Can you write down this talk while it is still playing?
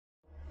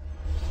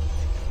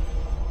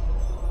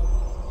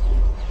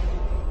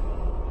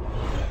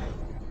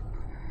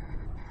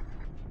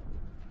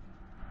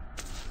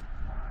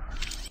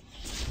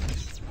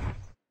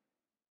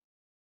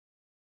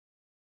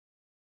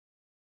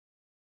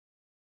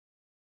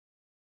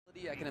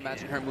I can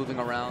imagine her moving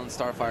around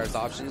Starfire's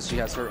options. She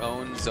has her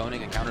own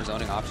zoning and counter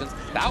zoning options.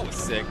 That was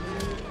sick.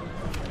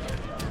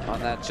 On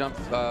that jump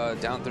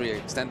down 3,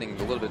 extending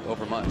a little bit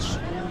over much.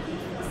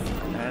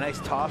 And a nice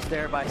toss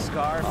there by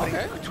Scar,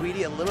 putting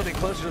Tweedy a little bit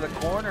closer to the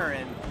corner.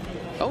 And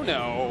oh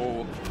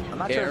no! I'm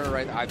not air sure.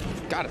 Right.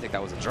 I've got to think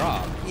that was a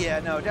drop. Yeah,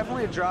 no,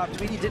 definitely a drop.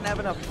 Tweedy didn't have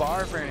enough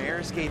bar for an air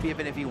escape,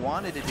 even if he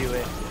wanted to do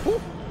it.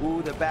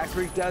 Ooh, the back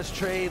three does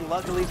trade.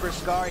 Luckily for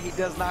Scar, he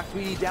does knock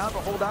Tweedy down, but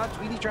hold on,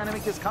 Tweedy trying to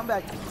make this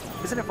comeback.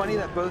 Isn't it funny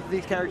that both of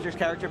these characters'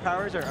 character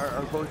powers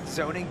are both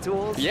zoning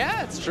tools?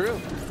 Yeah, it's true.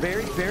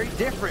 Very, very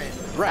different.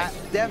 Right.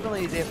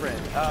 Definitely different.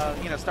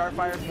 You know,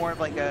 Starfire is more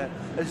of like a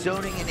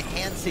zoning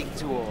enhancing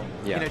tool.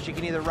 Yeah. You know, she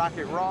can either rock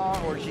it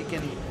raw or she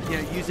can, you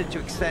know, use it to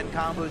extend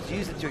combos,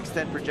 use it to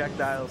extend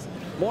projectiles.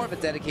 More of a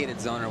dedicated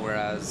zoner,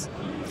 whereas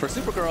for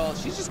Supergirl,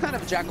 she's just kind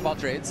of a jack of all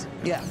trades.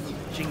 Yeah.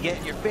 She can get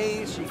in your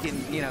face. She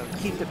can, you know,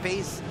 keep the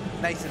pace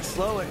nice and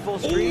slow at full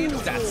speed. Ooh,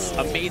 that's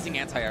amazing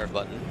anti-air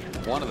button.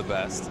 One of the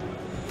best.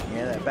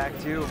 Yeah, that back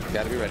two.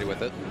 Got to be ready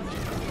with it.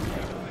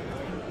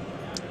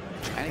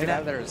 Trying to get out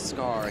of there is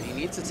Scar. He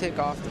needs to take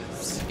off the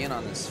skin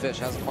on this fish.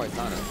 Hasn't quite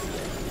done it.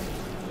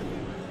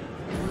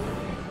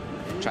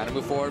 Trying to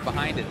move forward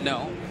behind it.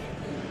 No.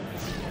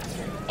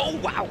 Oh,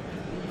 wow.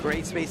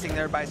 Great spacing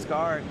there by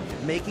Scar,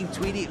 making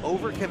Tweedy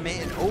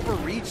overcommit and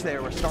overreach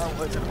there where Star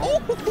was at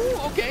home.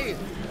 Oh, okay.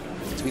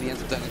 Tweedy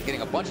ends up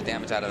getting a bunch of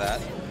damage out of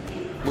that.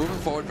 Moving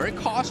forward very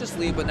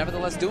cautiously, but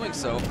nevertheless doing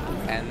so.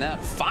 And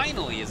that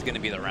finally is going to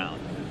be the round.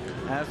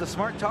 As the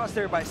smart toss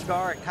there by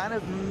Scar, it kind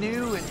of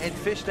knew and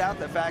fished out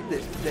the fact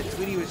that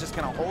Tweedy was just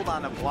going to hold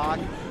on a block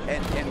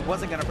and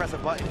wasn't going to press a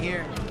button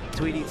here.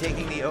 Tweedy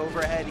taking the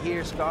overhead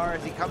here. Scar,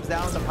 as he comes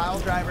down with the pile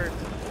driver.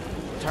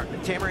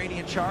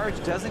 Tamaranian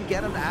charge doesn't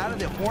get him out of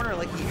the corner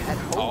like he had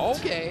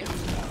hoped. Okay.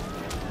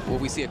 Well,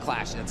 we see a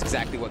clash. That's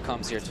exactly what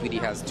comes here. Tweedy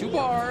has 2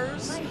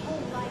 bars.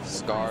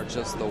 Scar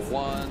just the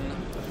 1.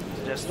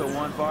 Just the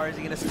 1 bar. Is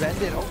he going to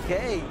spend it?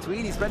 Okay.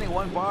 Tweedy spending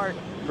 1 bar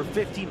for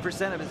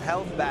 15% of his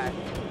health back.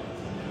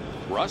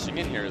 Rushing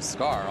in here is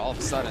Scar. All of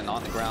a sudden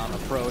on the ground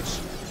approach.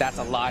 That's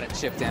a lot of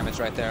chip damage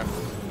right there.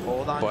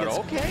 Hold on. But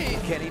okay.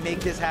 Can he make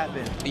this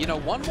happen? You know,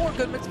 1 more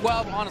good mix.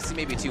 Well, honestly,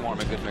 maybe 2 more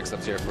good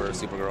mix-ups here for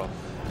Supergirl.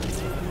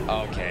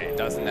 Okay,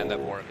 doesn't end up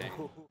working.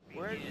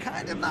 We're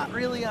kind of not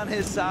really on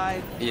his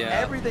side. Yeah.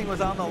 Everything was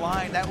on the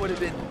line. That would have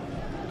been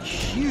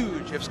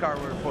huge if Scar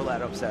were to pull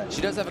that upset.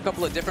 She does have a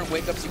couple of different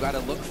wake-ups you got to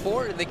look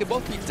for. They could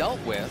both be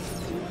dealt with,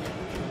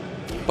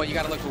 but you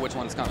got to look for which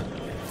one's coming.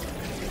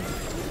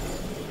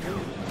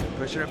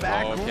 Pushing her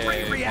back. Okay,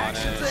 great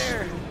reactions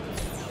there.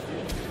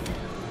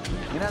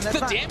 You know, that's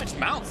the damage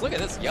mounts. Look at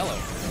this yellow.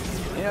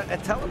 You know, a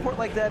teleport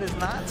like that is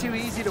not too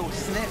easy to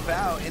sniff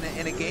out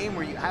in a game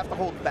where you have to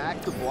hold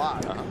back to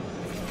block.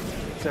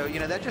 So, you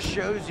know, that just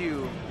shows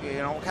you, you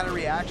know, what kind of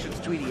reactions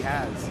Tweedy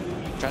has.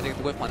 Trying to get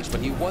the whip punish, but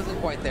he wasn't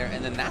quite there.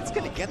 And then that's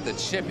going to get the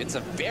chip. It's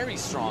a very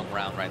strong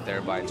round right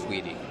there by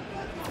Tweedy.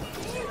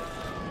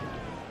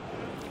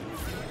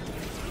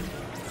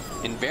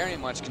 In very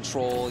much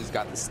control. He's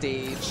got the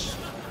stage.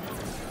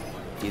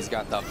 He's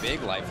got the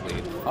big life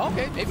lead.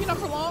 Okay, maybe not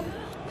for long.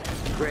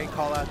 Great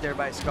call out there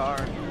by Scar.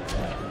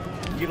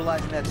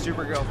 Utilizing that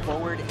Supergirl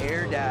forward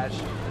air dash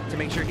to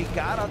make sure he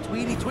got on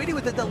Tweedy. Tweedy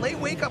with the delay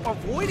wake up,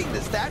 avoiding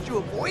the statue,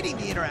 avoiding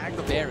the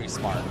interactable. Very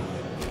smart.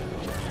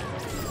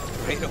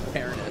 Great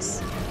awareness.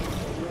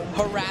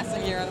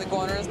 Harassing here in the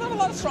corner. There's not a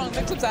lot of strong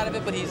mix-ups out of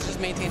it, but he's just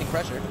maintaining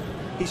pressure.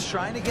 He's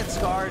trying to get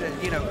Scar to,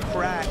 you know,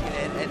 crack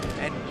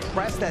and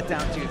press that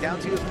down two.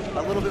 Down two,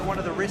 a little bit one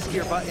of the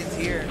riskier buttons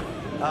here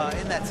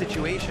in that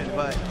situation,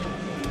 but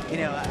you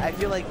know, I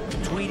feel like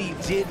Tweedy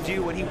did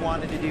do what he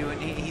wanted to do,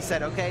 and he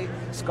said, okay,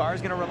 Scar's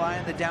going to rely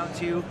on the down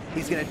 2.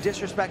 He's going to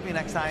disrespect me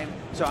next time,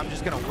 so I'm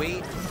just going to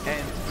wait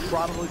and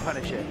probably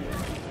punish it.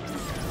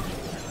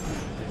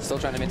 Still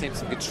trying to maintain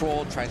some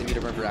control, trying to meet a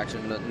river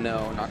action, but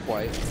no, not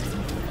quite.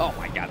 Oh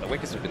my god, the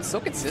wake-ups have been so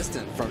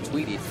consistent from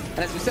Tweedy. And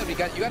as we said, you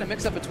got to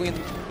mix up between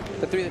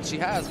the 3 that she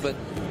has, but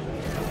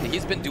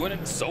he's been doing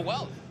it so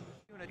well.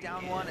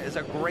 Down 1 is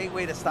a great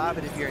way to stop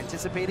it if you're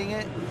anticipating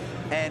it,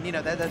 and you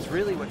know that's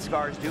really what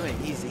Scar's doing.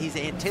 He's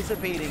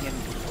anticipating and,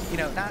 you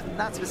know,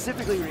 not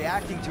specifically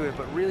reacting to it,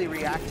 but really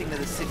reacting to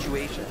the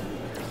situation.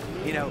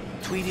 You know,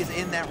 Tweedy's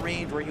in that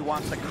range where he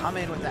wants to come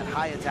in with that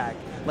high attack.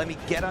 Let me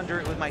get under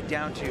it with my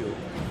down 2.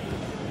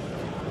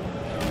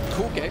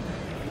 Okay,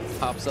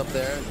 hops up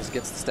there, just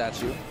gets the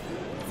statue.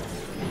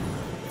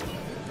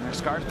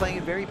 Scar's playing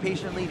it very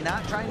patiently,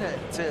 not trying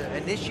to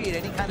initiate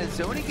any kind of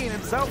zoning game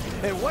himself.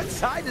 And what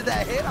side did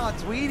that hit on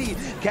Tweedy?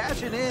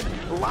 Cashing in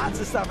lots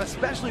of stuff,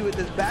 especially with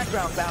this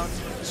background bounce.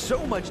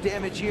 So much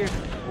damage here,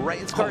 right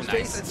in Scar's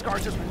face, and Scar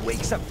just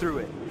wakes up through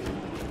it.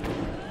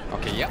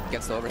 Okay, yep,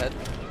 gets the overhead.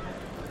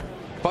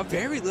 But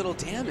very little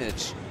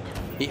damage.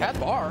 He had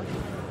bar.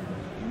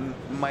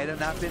 Might have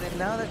not been it.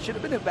 No, that should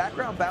have been a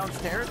background bounce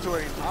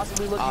territory,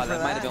 possibly looking for that.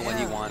 That might have been what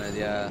he wanted,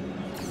 yeah.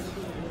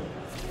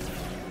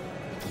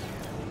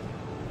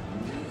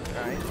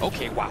 Right.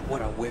 Okay, wow,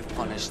 what a whiff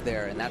punish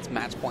there, and that's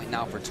match point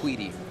now for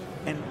Tweedy.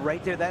 And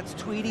right there, that's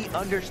Tweedy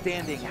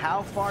understanding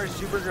how far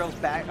Supergirl's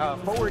back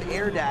forward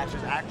air dash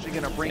is actually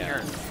going to bring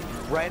her.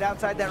 Right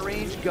outside that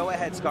range, go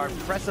ahead, Scar.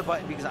 Press a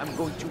button because I'm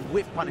going to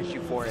whiff punish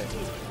you for it.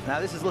 Now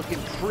this is looking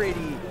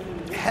pretty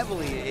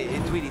heavily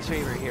in Tweedy's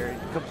favor here.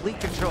 Complete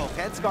control.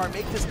 Can Scar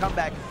make this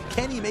comeback?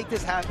 Can he make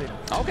this happen?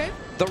 Okay,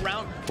 the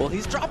round. Well,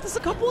 he's dropped this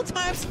a couple of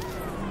times.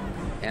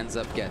 Ends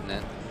up getting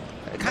it.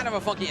 Kind of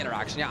a funky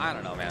interaction. Yeah, I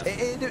don't know, man.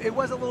 It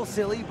was a little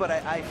silly, but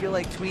I feel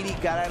like Tweedy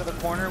got out of the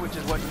corner, which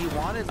is what he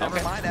wanted.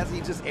 Never mind, as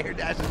he just air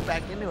dashes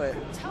back into it.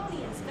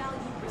 Kryptonians value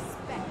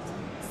respect.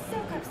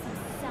 Soak up some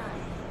sun.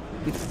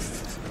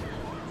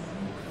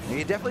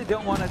 You definitely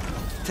don't want to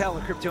tell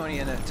a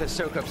Kryptonian to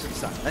soak up some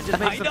sun. That just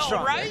makes them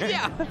stronger. Right?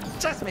 Yeah.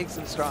 Just makes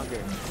them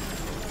stronger.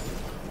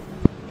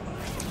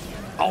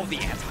 Oh, the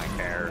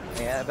anti-air.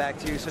 Yeah, back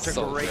to you. Such a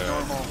great good.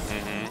 normal.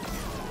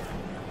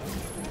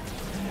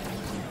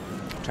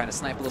 Trying to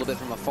snipe a little bit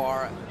from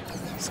afar.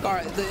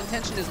 Scar, the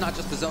intention is not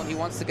just the zone. He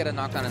wants to get a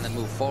knockdown and then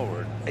move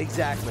forward.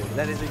 Exactly.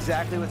 That is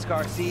exactly what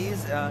Scar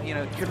sees. You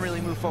know, couldn't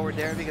really move forward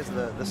there because of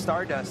the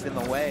Stardust in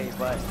the way.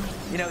 But,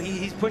 you know,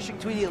 he's pushing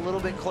Tweedy a little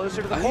bit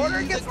closer to the corner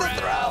and gets the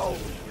throw.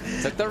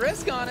 Took the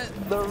risk on it.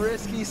 The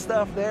risky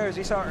stuff there, as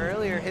we saw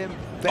earlier, him.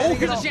 Oh,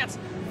 here's a chance.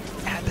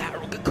 And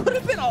that could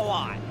have been a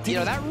lot. You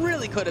know, that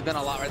really could have been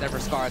a lot right there for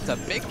Scar. It's a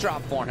big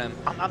drop for him.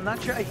 I'm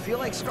not sure. I feel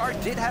like Scar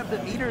did have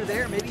the meter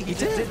there. Maybe he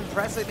just didn't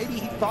press it. Maybe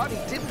he thought he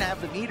didn't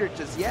have the meter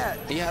just yet.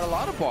 He had a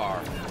lot of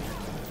bar.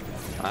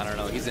 I don't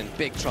know. He's in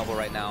big trouble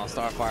right now.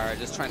 Starfire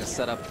just trying to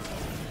set up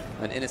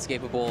an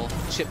inescapable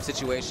chip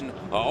situation.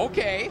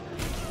 Okay.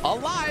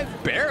 Alive.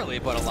 Barely,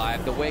 but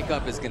alive. The wake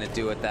up is going to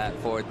do it. That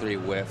forward 3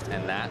 whiffed,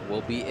 and that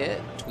will be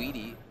it.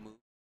 Tweedy.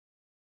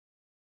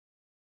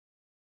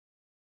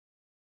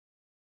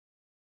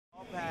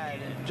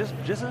 Just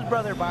his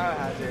brother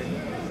Biohazard.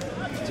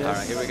 All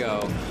right, here we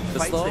go. The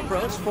slow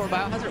approach for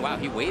Biohazard. Wow,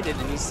 he waited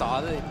and he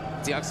saw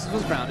that Deoxys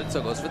was grounded,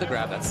 so goes for the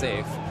grab. That's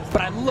safe.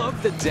 But I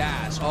love the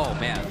dash. Oh,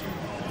 man.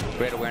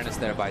 Great awareness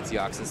there by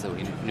Deoxys, so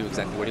he knew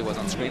exactly where he was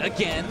on screen.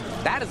 Again,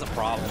 that is a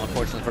problem,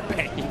 unfortunately, for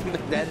Bane.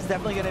 That is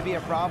definitely going to be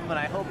a problem, and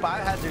I hope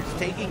Biohazard's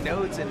taking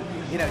notes and,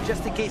 you know,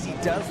 just in case he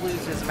does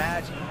lose this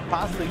match,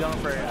 possibly going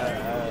for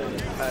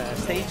a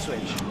stage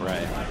switch.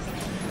 Right.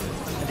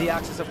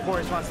 Deoxys, of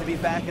course, wants to be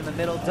back in the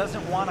middle,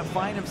 doesn't want to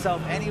find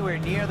himself anywhere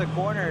near the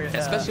corner.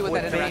 Especially with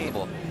that Bane.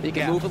 interactable. You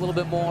can move a little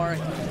bit more,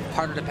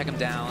 harder to peg him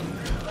down.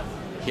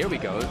 Here we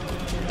go.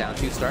 Down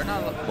 2 start.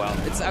 Not well,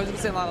 I was going to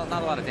say not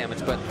a lot of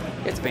damage, but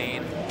it's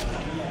Bane.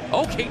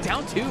 Okay,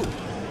 down 2.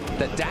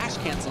 The dash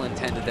cancel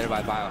intended there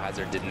by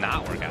Biohazard did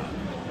not work out.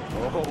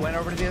 Oh, went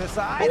over to the other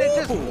side and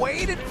just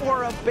waited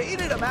for him,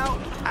 baited him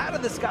out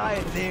of the sky.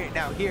 And there,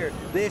 now here,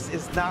 this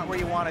is not where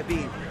you want to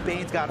be.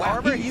 Bane's got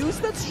armor. He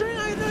used that string.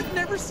 I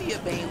never see a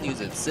Bane use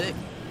it. Sick.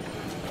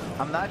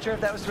 I'm not sure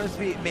if that was supposed to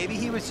be. Maybe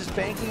he was just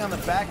banking on the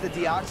fact that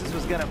Deoxys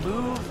was going to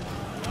move.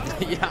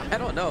 Yeah, I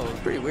don't know. It was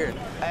pretty weird.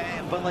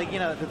 But, like, you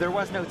know, there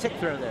was no tick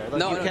throw there. Like,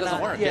 no, it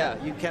doesn't work.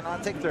 Yeah, you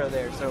cannot tick throw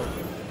there. So,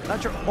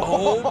 not sure.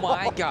 Oh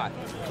my God.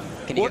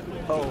 Can you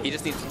get, he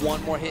just needs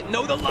one more hit.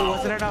 No, the low. It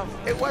wasn't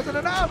enough. It wasn't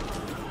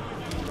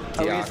enough.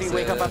 Are we going to see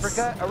wake up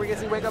uppercut? Are we going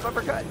to see wake up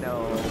uppercut?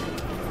 No.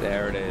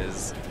 There it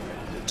is.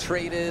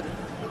 Traded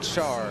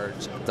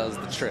charge does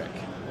the trick.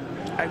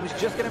 I was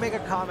just going to make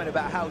a comment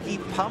about how he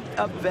pumped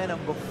up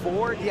Venom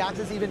before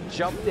Deoxys even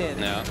jumped in.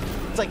 Yeah.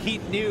 It's like he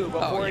knew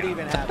before it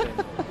even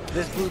happened.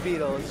 This Blue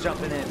Beetle is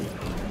jumping in.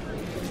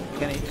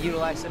 Going to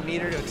utilize some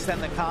meter to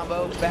extend the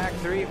combo. Back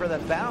 3 for the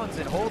bounce,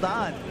 and hold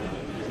on.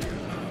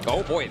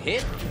 Oh boy, it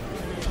hit.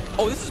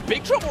 Oh, this is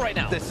big trouble right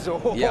now. This is,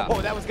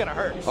 that was going to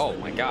hurt. Oh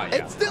my God,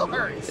 yeah. It still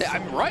hurts. Yeah,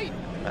 I'm right.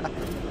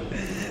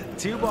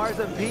 2 bars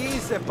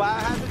apiece, and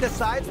Biohazard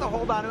decides to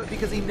hold on to it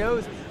because he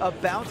knows a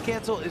bounce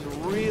cancel is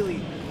really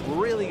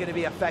going to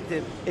be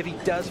effective if he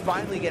does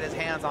finally get his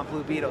hands on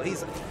Blue Beetle.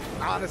 He's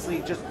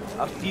honestly just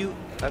a few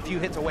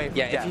hits away from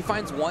death. If he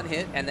finds one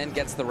hit and then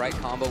gets the right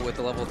combo with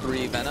the level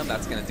 3 Venom,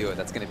 that's going to do it.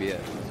 That's going to be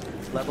it.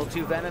 Level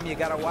 2 Venom, you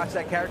got to watch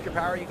that character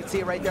power. You can see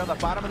it right there on the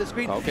bottom of the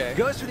screen. Okay.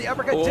 Goes for the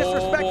uppercut,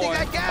 disrespecting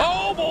that gap.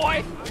 Oh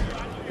boy!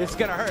 It's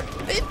going to hurt.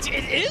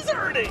 It is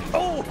hurting.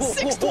 Oh,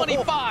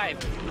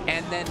 625.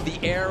 And then the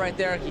air right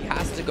there, he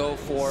has to go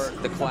for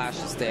the clash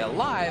to stay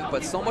alive,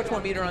 but so much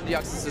more meter on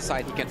Deoxys'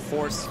 side, he can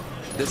force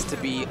this to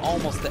be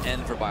almost the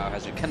end for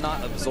Biohazard.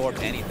 Cannot absorb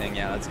anything.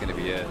 Yeah, that's going to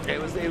be it.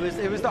 It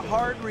was the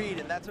hard read,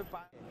 and that's what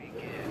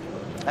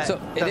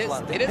So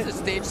it is a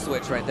stage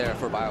switch right there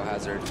for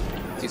Biohazard.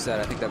 As you said,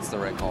 I think that's the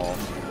right call.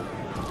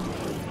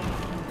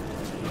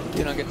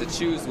 You don't get to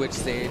choose which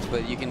stage,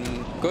 but you can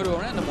go to a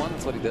random one.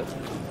 That's what he did.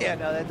 Yeah,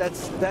 no,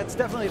 that's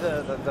definitely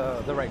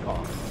the right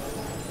call.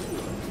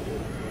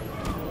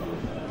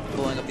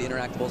 Blowing up the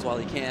interactables while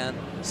he can.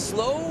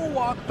 Slow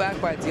walk back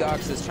by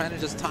Deoxys, trying to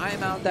just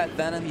time out that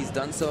Venom. He's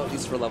done so, at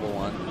least for level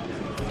 1.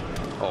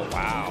 Oh,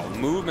 wow.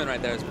 Movement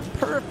right there is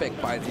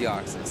perfect by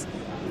Deoxys.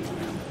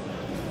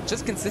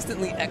 Just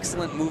consistently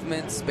excellent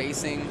movement,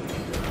 spacing,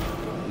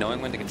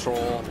 knowing when to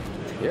control.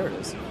 Here it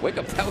is. Wake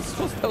up. That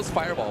was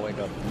Fireball wake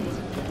up.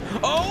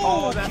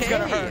 Oh, that's okay.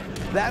 gonna hurt.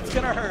 That's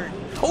gonna hurt.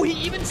 Oh, he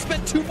even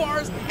spent 2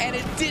 bars and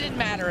it didn't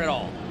matter at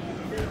all.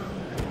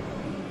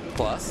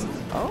 Plus.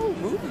 Oh,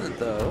 movement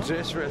though.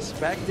 Just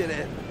respected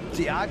it.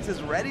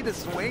 Deoxys ready to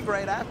swing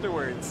right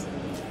afterwards.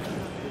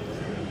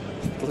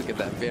 Look at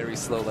that very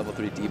slow level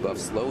 3 debuff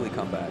slowly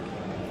come back.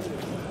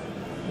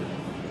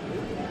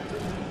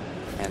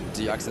 And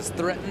Deoxys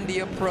threatened the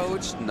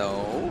approach.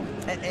 No.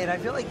 And I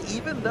feel like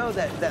even though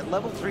that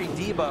level 3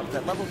 debuff,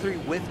 that level 3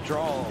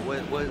 withdrawal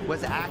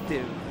was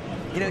active,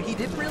 you know, he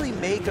didn't really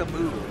make a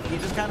move. He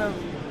just kind of,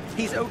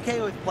 he's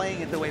okay with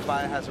playing it the way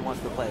Biohazard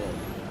wants to play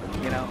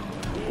it, you know?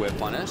 Whip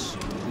punish.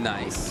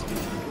 Nice.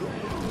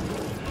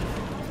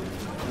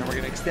 And we're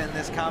going to extend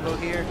this combo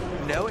here.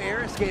 No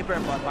air escaper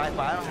by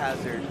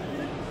Biohazard.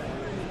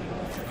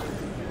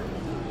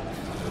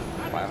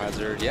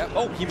 Biohazard, yep.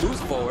 Oh, he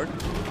moves forward.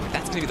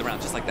 That's going to be the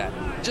round, just like that.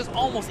 Just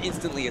almost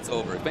instantly, it's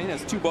over. Bane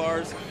has 2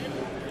 bars.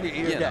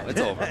 You're dead. No,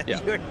 it's over.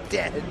 Yeah. You're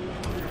dead.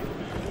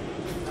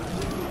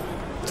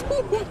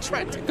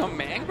 Tried to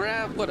command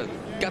grab? What a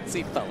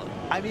gutsy fella.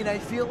 I mean, I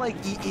feel like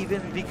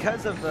even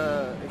because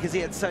he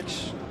had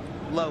such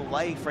low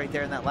life right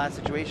there in that last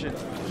situation,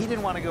 he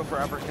didn't want to go for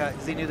uppercut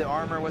because he knew the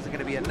armor wasn't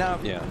going to be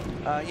enough,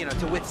 you know,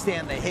 to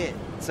withstand the hit.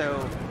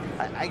 So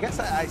I guess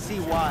I see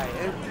why.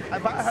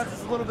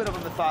 Biohazard's a little bit of a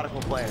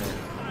methodical player,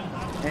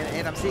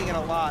 and I'm seeing it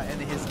a lot in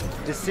his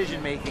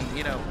decision making.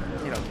 You know,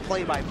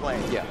 play by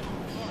play. Yeah.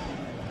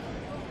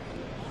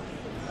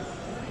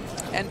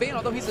 And Bane,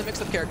 although he's a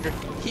mix-up character,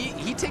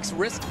 he takes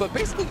risks, but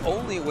basically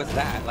only with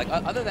that. Like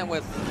other than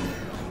with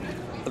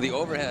the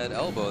overhead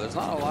elbow, there's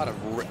not a lot of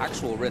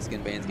actual risk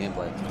in Bane's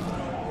gameplay.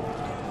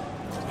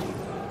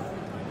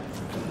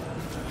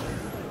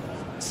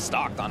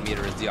 Stocked on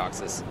meter is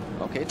Deoxys.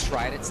 Okay,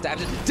 tried it, stabbed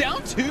it,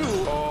 down 2.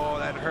 Oh,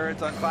 that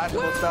hurts.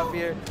 Unclashable stuff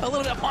here. A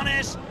little bit of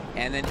punish.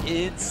 And then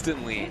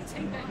instantly,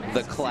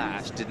 the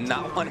clash did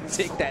not want to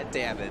take that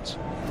damage.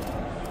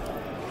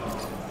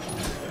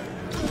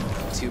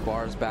 2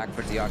 bars back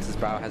for Deoxys.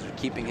 Biohazard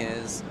keeping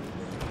his.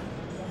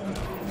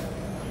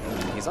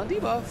 He's on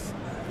debuff.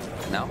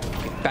 No,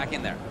 back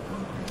in there.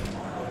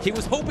 He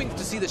was hoping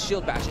to see the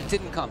shield bash. It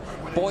didn't come.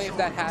 Boy, if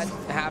that had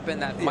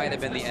happened, that might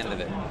have been the end of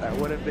it. That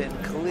would have been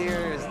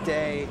clear as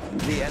day,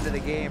 the end of the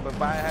game. But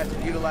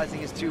Biohazard utilizing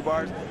his 2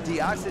 bars.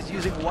 Deoxys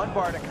using 1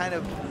 bar to kind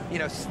of, you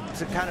know,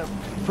 to kind of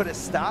put a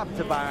stop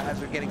to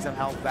Biohazard getting some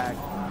health back.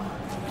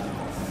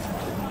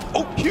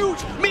 Oh, huge!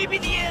 Maybe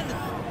the end!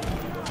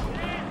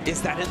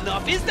 Is that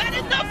enough? Is that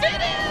enough?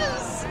 It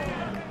is!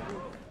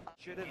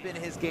 Should have been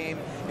his game,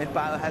 and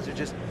Biohazard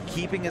just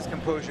keeping his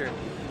composure,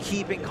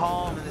 keeping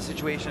calm in the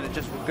situation, and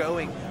just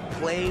going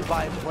play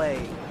by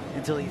play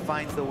until he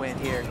finds the win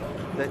here.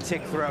 The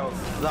tick throw,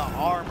 the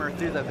armor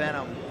through the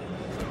venom.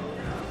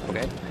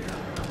 Okay.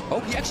 Oh,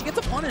 he actually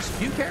gets a punish.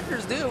 Few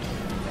characters do.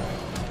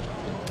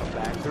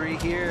 Back 3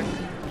 here.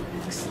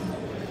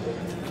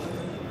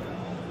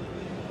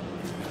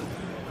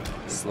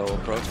 Slow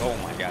approach. Oh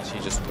my gosh, he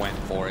just went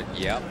for it.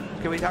 Yep.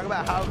 Can we talk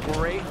about how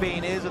great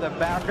Bane is with a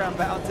background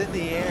bounce in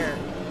the air?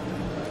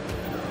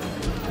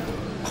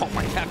 Oh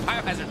my god,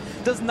 Biohazard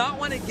does not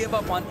want to give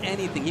up on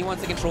anything. He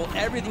wants to control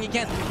everything he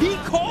can. He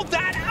called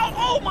that out.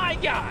 Oh my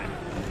god.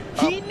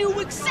 He knew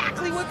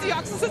exactly what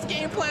Deoxys'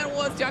 game plan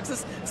was.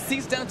 Deoxys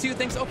sees down 2,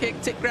 thinks, okay,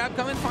 tick grab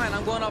coming, fine,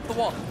 I'm going off the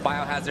wall.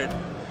 Biohazard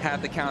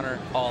had the counter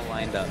all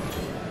lined up.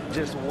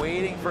 Just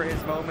waiting for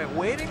his moment,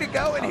 waiting to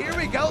go, and here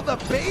we go, the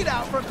bait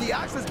out from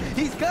Deoxys.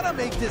 He's gonna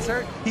make this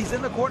hurt. He's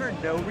in the corner,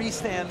 no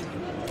restand.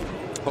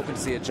 Hoping to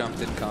see a jump,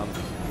 didn't come.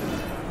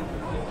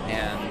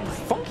 And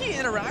funky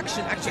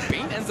interaction, actually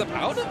Bane ends up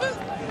out of it?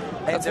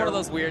 That's one of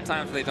those weird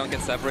times where they don't get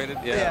separated.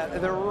 Yeah,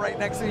 they're right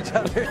next to each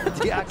other.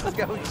 Deoxys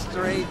going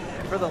straight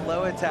for the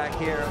low attack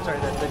here. I'm sorry,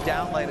 the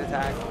down light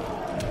attack.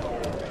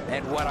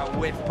 And what a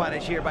whiff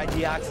punish here by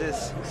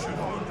Deoxys.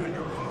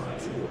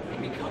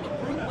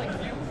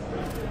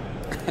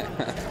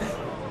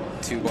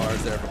 2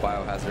 bars there for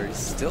Biohazard. He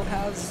still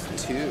has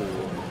 2.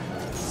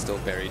 Still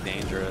very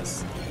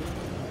dangerous.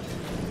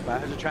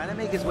 Biohazard trying to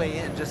make his way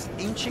in, just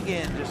inching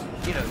in, just,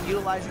 you know,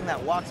 utilizing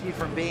that walk speed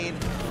from Bane.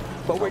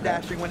 Forward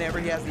dashing whenever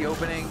he has the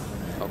opening.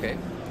 Okay,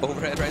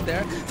 overhead right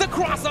there. The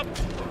cross up.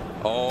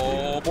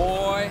 Oh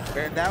boy.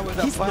 And that was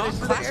a punish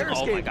for the air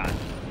escape. Oh my god.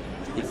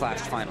 He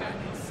flashed finally.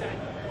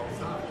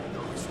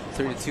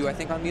 3-2, I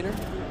think, on meter.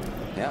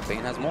 Yeah,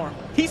 Bane has more.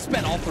 He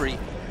spent all 3.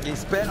 He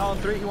spent all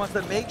 3. He wants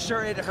to make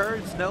sure it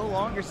hurts. No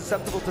longer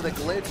susceptible to the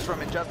glitch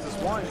from Injustice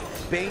 1.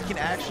 Bane can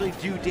actually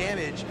do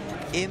damage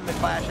in the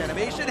clash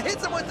animation.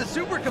 Hits him with the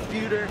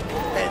supercomputer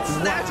and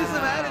snatches him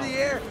out of the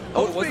air.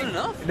 Oh, it wasn't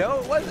enough? No,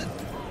 it wasn't.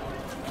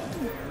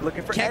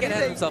 Looking for Can't anything. get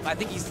ahead of himself. I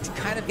think he's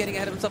kind of getting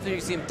ahead of himself. There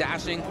you see him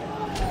dashing.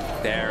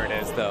 There it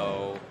is,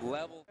 though.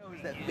 Level.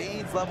 That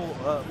Bane's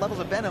levels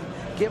of venom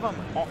give him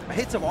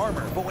hits of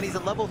armor, but when he's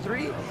at level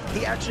 3,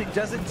 he actually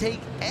doesn't take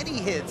any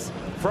hits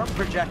from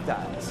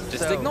projectiles.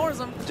 Just ignores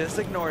them. Just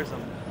ignores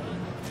them.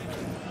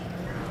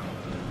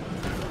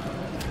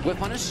 Whip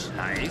punish.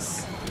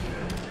 Nice.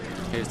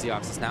 Here's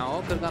Deoxys now.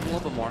 Oh, could have gotten a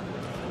little bit more.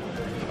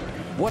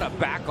 What a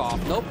back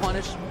off. No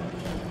punish.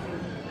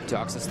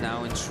 Deoxys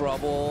now in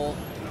trouble.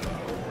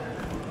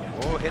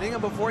 Oh, hitting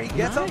him before he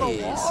gets on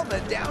the wall. The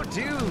down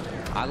 2.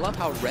 I love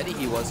how ready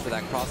he was for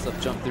that cross-up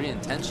jump 3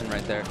 intention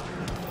right there.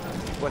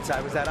 What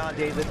side was that on,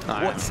 David?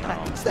 What side?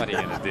 What are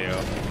you going to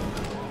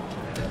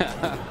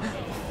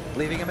do?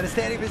 Leaving him in a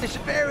standing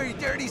position. Very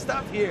dirty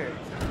stuff here.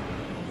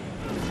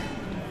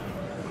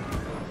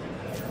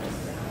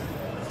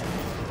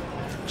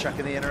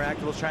 Chucking the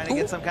interactables, trying to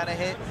get some kind of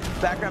hit.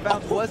 Background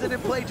bounce wasn't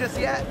in play just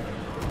yet.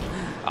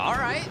 All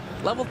right,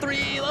 level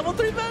 3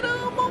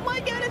 Venom. Oh my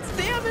God, it's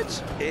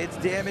damage. It's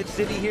damage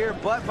city here,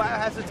 but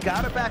Biohazard's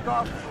got to back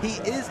off. He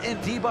is in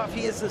debuff.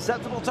 He is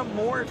susceptible to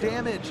more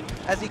damage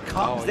as he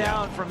comes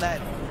down from that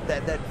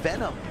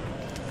Venom.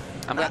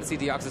 I'm glad to see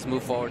Deoxys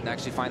move forward and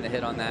actually find the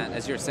hit on that.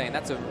 As you're saying,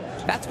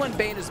 that's when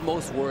Bane is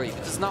most worried. He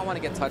does not want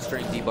to get touched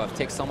during debuff.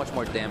 Takes so much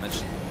more damage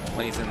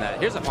when he's in that.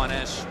 Here's a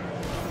punish.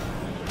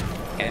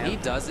 And he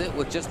does it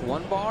with just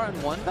 1 bar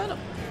and 1 Venom.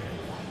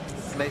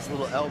 Nice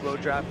little elbow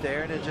drop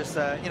there, and it just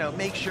you know,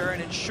 make sure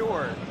and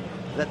ensure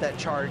that that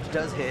charge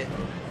does hit.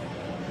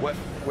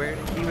 Where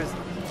he was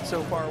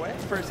so far away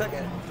for a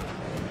second.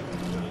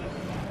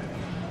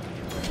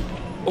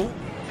 Oh,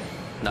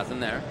 nothing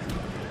there.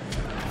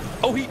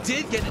 Oh, he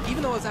did get it,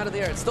 even though it was out of the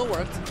air. It still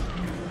worked.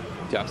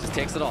 Deoxys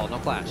takes it all, no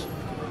clash.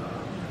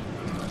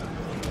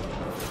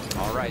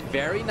 All right,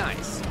 very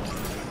nice.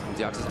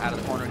 Deoxys out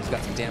of the corner. He's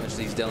got some damage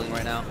that he's dealing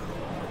right now.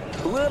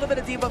 A little bit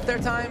of debuff there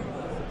time.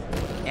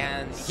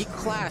 And he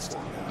clashed.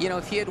 You know,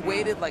 if he had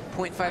waited like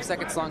 0.5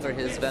 seconds longer,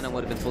 his Venom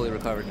would have been fully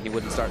recovered. He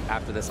wouldn't start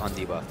after this on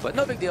debuff. But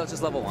no big deal, it's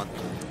just level 1.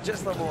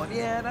 Just level 1,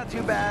 yeah, not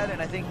too bad. And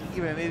I think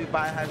even maybe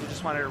Biohazard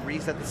just wanted to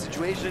reset the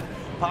situation,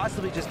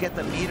 possibly just get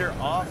the meter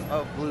off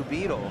of Blue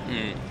Beetle.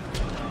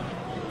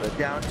 But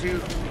down 2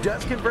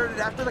 does convert it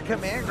after the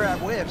command grab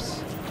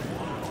whiffs.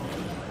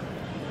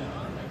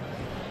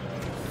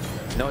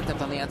 No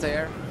attempt on the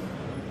anti-air.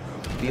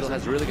 Beetle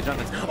has really good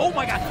jump. Oh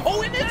my God!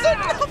 Oh, and it's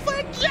enough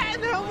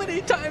again! How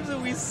many times do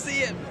we see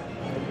it?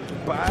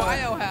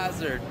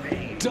 Biohazard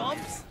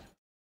dumps.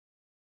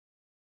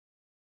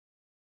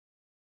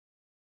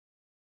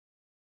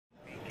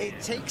 It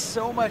takes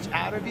so much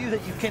out of you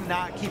that you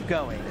cannot keep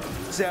going.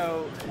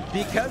 So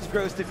because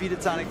Gross defeated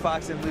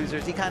SonicFox in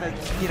losers, he kind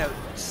of, you know,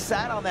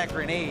 sat on that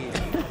grenade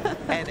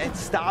and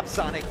stopped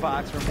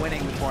SonicFox from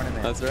winning the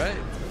tournament. That's right.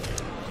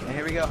 And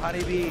here we go,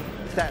 HoneyBee,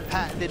 that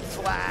patented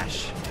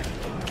flash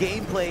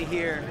gameplay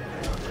here.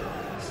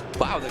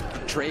 Wow, the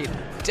trade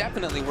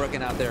definitely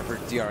working out there for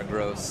DR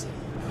Gross.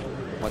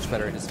 Much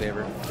better in his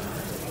favor.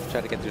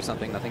 Tried to get through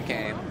something, nothing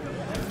came.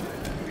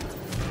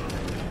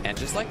 And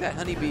just like that,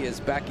 HoneyBee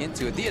is back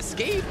into it. The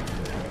escape,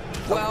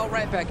 well,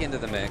 right back into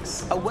the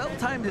mix. A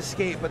well-timed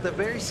escape, but the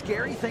very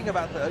scary thing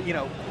about the, you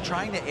know,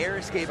 trying to air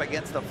escape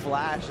against the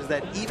Flash is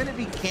that even if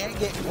he can't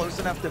get close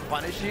enough to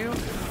punish you,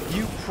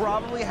 you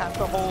probably have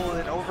to hold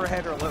an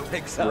overhead or low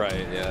mix-up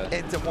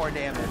into more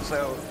damage.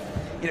 So,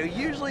 you know,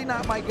 usually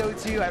not my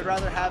go-to. I'd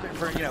rather have it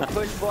for, you know,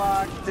 push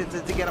block to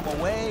get him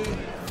away.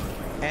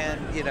 And,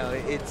 you know,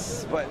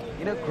 but,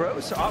 you know,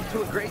 Gross off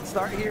to a great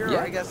start here. Yeah.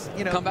 Or I guess,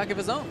 you know. Comeback of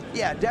his own.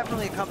 Yeah,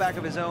 definitely a comeback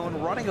of his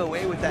own. Running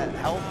away with that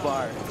health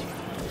bar.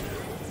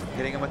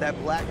 Hitting him with that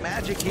black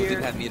magic here.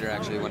 Didn't have meter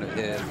actually when it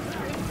hit.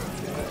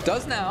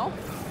 Does now.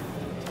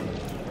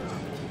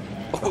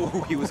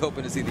 Oh, he was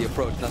hoping to see the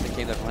approach. Nothing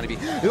came there from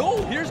HoneyBee.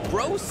 Oh, here's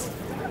Gross.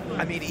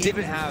 I mean,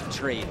 didn't have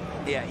trade.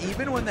 Yeah,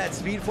 even when that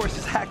Speed Force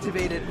is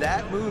activated,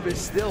 that move is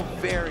still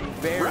very,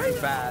 very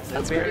fast.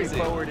 That's very crazy.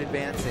 Forward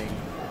advancing.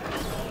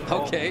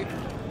 Okay.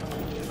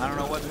 I don't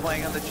know what's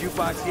playing on the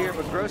jukebox here,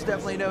 but Gross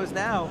definitely knows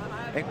now.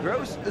 And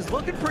Gross is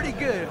looking pretty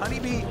good.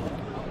 HoneyBee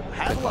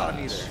has a lot of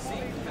meters.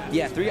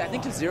 Yeah, 3, I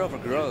think to 0 for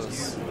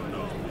Gross.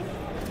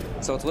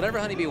 So it's whatever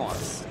HoneyBee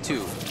wants.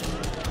 2.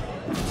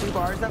 2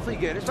 bars, definitely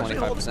good. Especially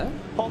 25%.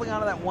 Holding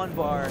on to that 1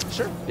 bar.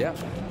 Sure. Yeah.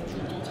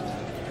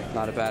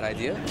 Not a bad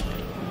idea.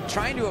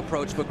 Trying to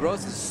approach, but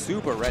Gross is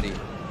super ready.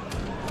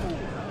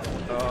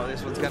 Oh,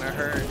 this one's gonna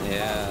hurt.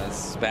 Yeah,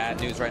 it's bad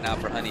news right now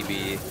for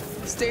HoneyBee.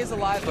 Stays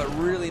alive, but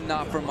really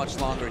not for much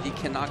longer. He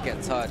cannot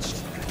get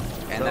touched.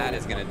 And that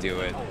is gonna do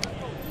it.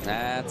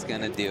 That's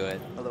gonna do it.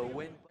 Although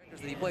win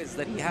That he plays is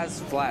that he has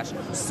Flash,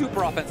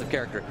 super offensive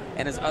character,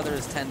 and his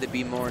others tend to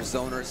be more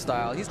zoner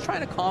style. He's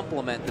trying to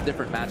complement the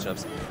different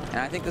matchups, and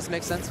I think this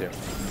makes sense here.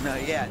 No,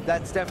 yeah,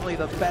 that's definitely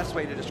the best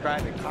way to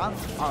describe it.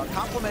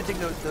 Complementing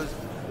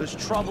those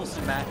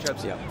troublesome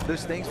matchups,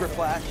 those things where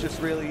Flash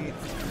just really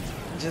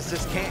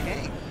just can't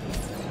hang.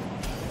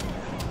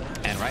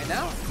 And right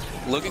now,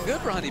 looking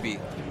good for HoneyBee.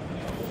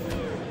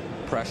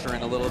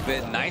 Pressuring a little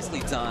bit,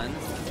 nicely done.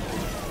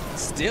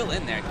 Still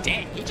in there.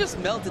 Dang, he just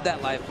melted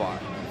that life bar.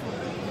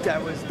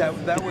 That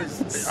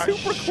was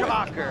a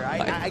shocker.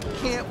 I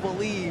can't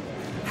believe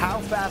how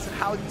fast and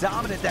how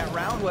dominant that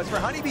round was for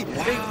HoneyBee.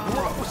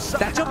 Wow.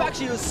 That jump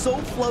actually was so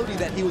floaty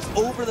that he was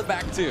over the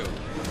back two.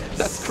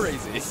 That's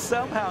crazy.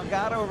 Somehow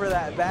got over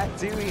that back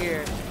two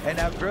here. And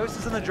now Gross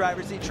is in the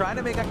driver's seat trying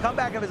to make a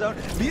comeback of his own.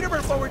 Meter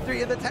burn forward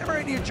 3 and the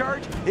Temporary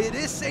charge. It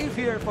is safe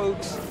here,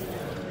 folks.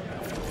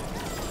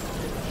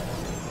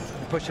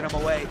 pushing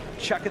him away,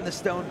 chucking the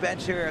stone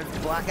bench here,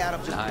 and Black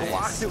Adam just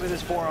blocks it with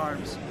his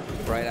forearms.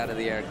 Right out of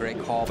the air,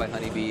 great call by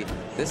HoneyBee.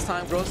 This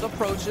time Gross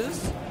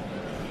approaches,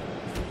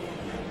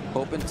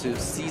 hoping to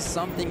see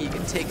something he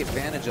can take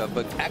advantage of,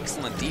 but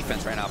excellent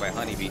defense right now by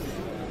HoneyBee.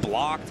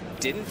 Blocked,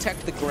 didn't tech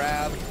the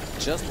grab,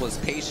 just was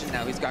patient.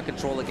 Now he's got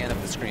control again of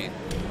the screen.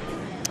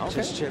 Okay.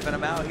 Just chipping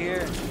him out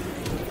here.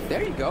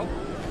 There you go.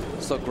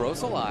 So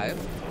Gross alive,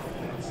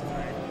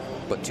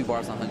 but 2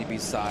 bars on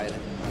HoneyBee's side.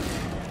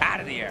 Out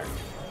of the air.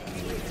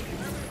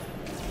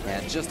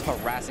 And just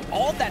harassing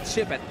all that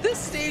chip at this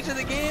stage of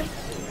the game.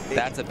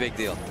 That's a big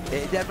deal.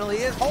 It definitely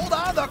is. Hold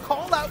on, the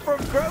call out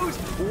from Gross.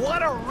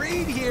 What a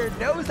read here.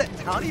 Knows that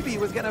HoneyBee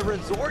was going to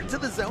resort to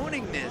the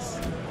zoningness.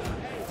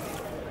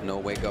 No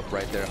wake up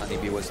right there.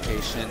 HoneyBee was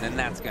patient, and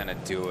that's going to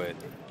do it.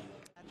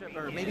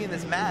 Or maybe in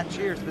this match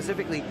here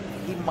specifically,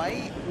 he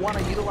might want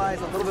to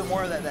utilize a little bit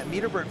more of that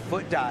meter burn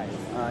foot dive.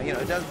 You know,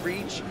 it does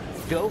reach,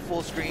 go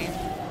full screen,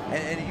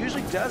 and it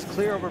usually does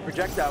clear over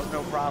projectiles,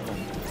 no problem.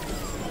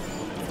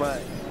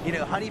 But you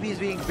know, HoneyBee's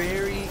being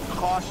very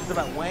cautious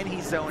about when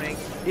he's zoning.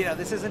 You know,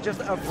 this isn't just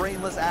a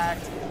brainless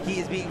act. He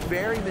is being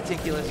very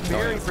meticulous,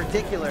 very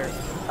particular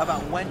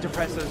about when to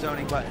press those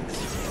zoning buttons.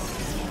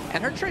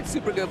 And her trade's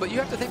super good, but you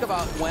have to think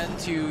about when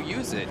to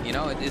use it. You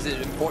know, is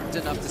it important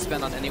enough to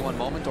spend on any one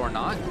moment or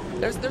not?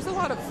 There's a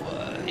lot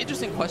of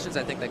interesting questions,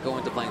 I think, that go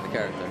into playing the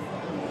character.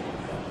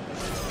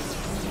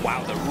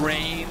 Wow, the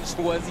range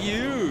was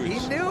huge.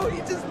 He knew, he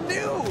just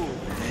knew.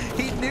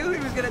 He knew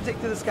he was going to take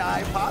to the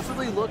sky,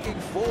 possibly looking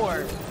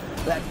for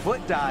that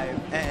foot dive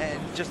and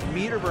just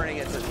meter burning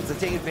it to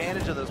take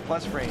advantage of those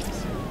plus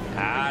frames.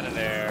 Out of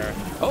there.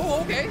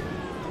 Oh, okay.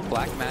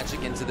 Black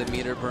Magic into the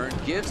meter burn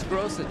gives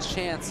Gross a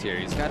chance here.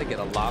 He's got to get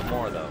a lot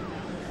more, though.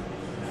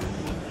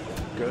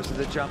 Goes to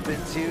the jump in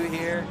two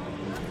here.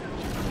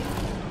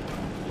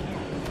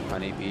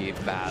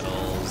 HoneyBee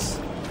battles.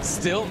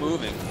 Still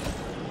moving.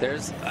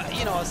 There's,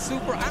 you know, a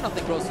super, I don't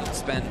think Gross would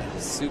spend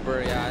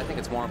super, yeah, I think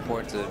it's more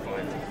important to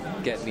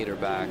get meter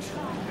back,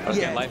 or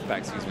get life back,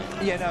 excuse me.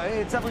 Yeah, no,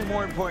 it's definitely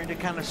more important to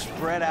kind of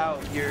spread out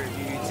your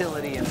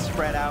utility and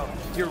spread out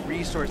your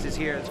resources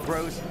here as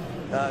Gross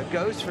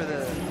goes for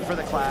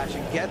the clash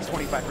and gets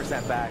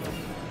 25% back.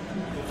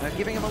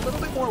 Giving him a little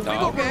bit more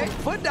wiggle room.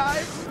 Foot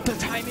dive. The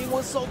timing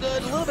was so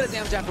good. A little bit of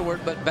damage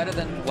afterward, but better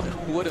than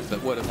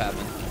what would have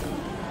happened.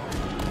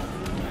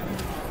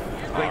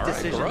 Great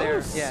decision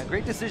there. Yeah,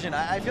 great decision.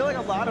 I feel like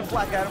a lot of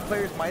Black Adam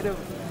players might have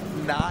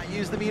not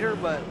used the meter,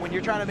 but when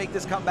you're trying to make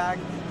this comeback,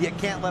 you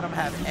can't let them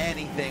have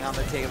anything on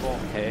the table.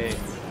 Hey,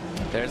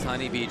 there's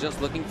HoneyBee just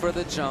looking for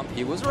the jump.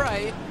 He was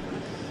right.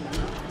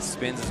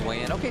 Spins his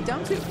way in. Okay,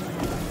 down 2.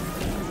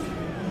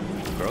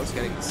 Gross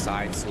getting the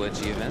side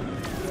switch even.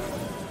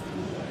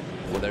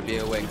 Will there be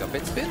a wake up?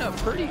 It's been a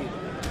pretty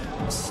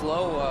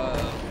slow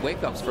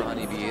wake ups for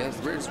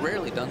HoneyBee. It's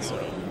rarely done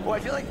so. Well, I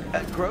feel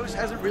like Gross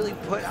hasn't really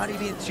put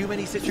HoneyBee in too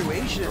many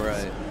situations,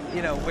 right?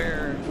 You know,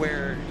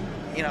 where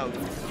you know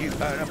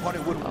an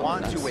opponent would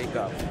want to wake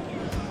up.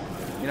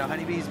 You know,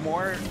 HoneyBee's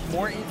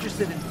more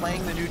interested in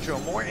playing the neutral,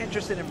 more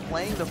interested in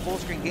playing the full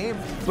screen game,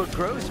 but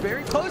Gross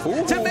very close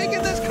to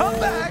making this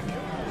comeback.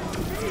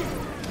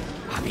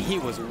 I mean, he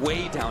was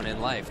way down in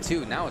life,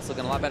 too. Now it's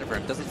looking a lot better for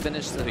him. Doesn't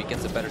finish, so he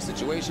gets a better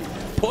situation.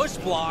 Push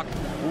block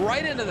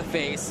right into the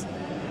face.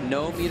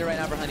 No meter right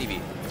now for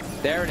HoneyBee.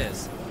 There it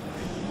is.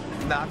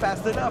 Not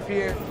fast enough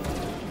here.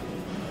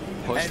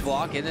 Push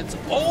block, and it's...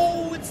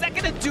 Oh, is that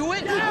going to do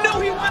it?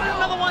 No, he wanted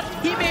another one.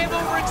 He may have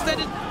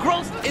overextended.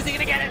 Gross, is he going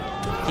to get it?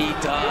 He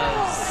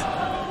does.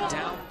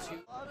 Down 2.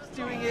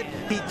 Doing it.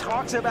 He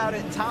talks about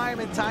it time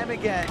and time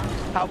again,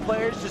 how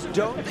players just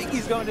don't think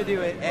he's going to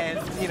do it, and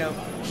you know,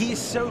 he's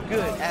so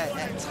good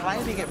at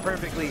timing it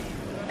perfectly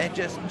and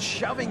just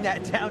shoving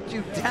that down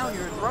your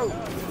throat.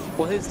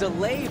 Well, his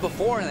delay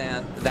before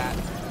that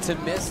to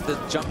miss the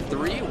jump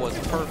 3 was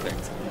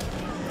perfect.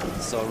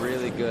 So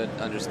really good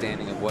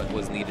understanding of what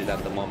was needed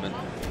at the moment.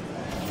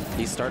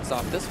 He starts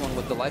off this one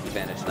with the life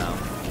advantage now.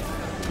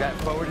 That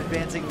forward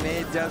advancing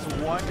mid does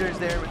wonders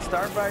there, but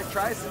Starfire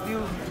tries to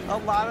do a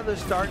lot of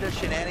those Stardust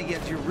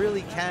shenanigans. You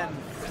really can,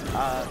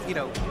 you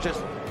know,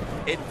 just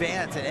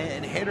advance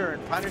and hit her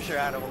and punish her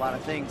out of a lot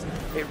of things.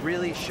 It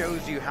really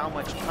shows you how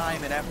much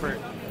time and effort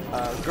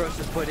Gross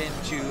has put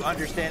into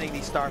understanding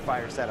these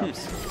Starfire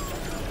setups.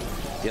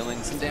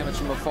 Dealing some damage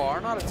from afar,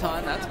 not a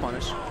ton, that's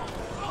punish.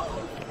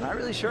 Not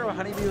really sure what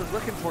HoneyBee was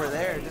looking for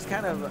there. Just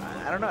kind of,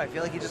 I don't know, I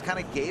feel like he just kind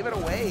of gave it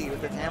away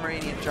with the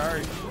Tamaranian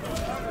charge.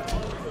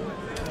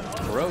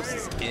 Gross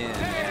is in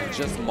and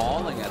just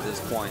mauling at this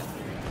point.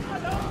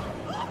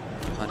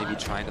 HoneyBee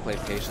trying to play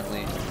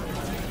patiently.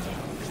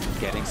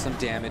 Getting some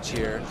damage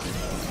here.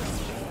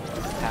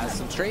 Has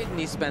some trade and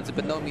he spends it,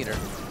 but no meter.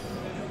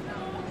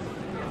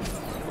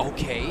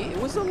 Okay, it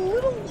was a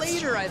little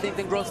later, I think,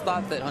 than Gross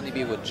thought that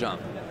HoneyBee would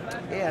jump.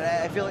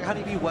 Yeah, I feel like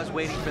HoneyBee was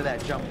waiting for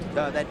that jump,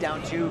 that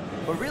down 2,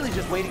 but really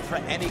just waiting for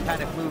any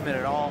kind of movement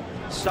at all.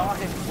 Saw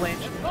him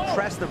flinch,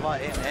 press the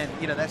button, and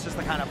you know, that's just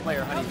the kind of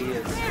player HoneyBee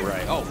is.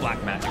 Right. Oh,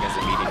 Black Magic as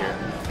a meter here.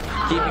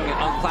 Keeping it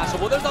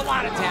unclashable. There's a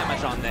lot of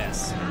damage on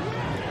this.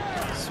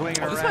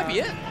 swinging around. This might be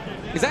it.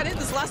 Is that it?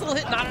 This last little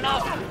hit, not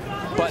enough.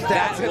 But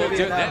That's that will gonna be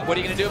do enough. it. What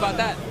are you going to do about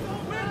that?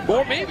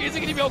 Or maybe, is it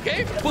going to be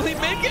okay? Will he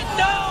make it?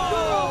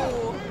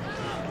 No!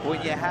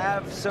 When you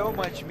have so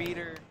much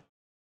meter.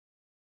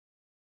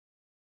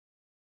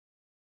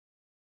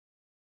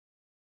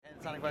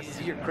 SonicFox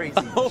says, you're crazy.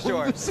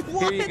 Sure.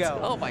 Here you go.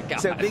 Oh my God.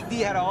 So Big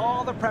D had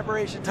all the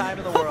preparation time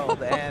in the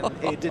world, and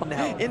it didn't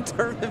help. In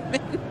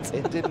tournament.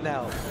 It didn't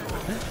help.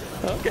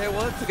 Okay,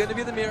 well, it's going to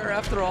be the mirror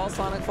after all.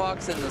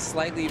 SonicFox in the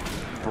slightly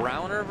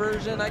browner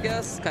version, I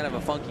guess. Kind of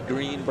a funky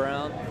green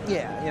brown.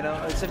 Yeah, you know,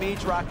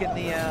 Semiij rocking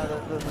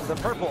the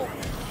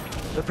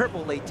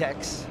purple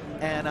latex.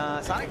 And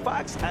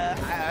SonicFox,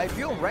 I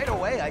feel right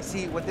away, I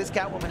see what this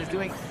Catwoman is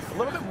doing. A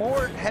little bit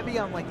more heavy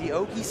on like the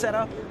Oki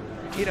setup.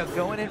 You know,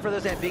 going in for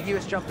those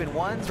ambiguous jump-in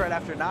ones right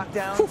after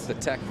knockdowns. Whew, the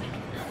tech,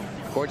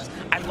 gorgeous.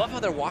 I love how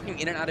they're walking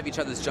in and out of each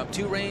other's jump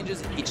 2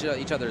 ranges,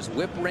 each other's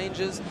whip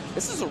ranges.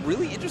 This is a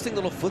really interesting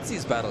little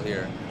footsies battle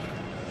here.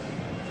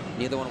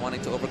 Neither one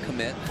wanting to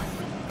overcommit.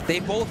 They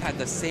both had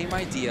the same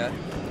idea.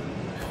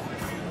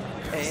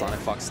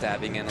 SonicFox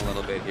stabbing in a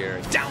little bit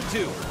here. Down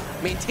 2,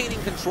 maintaining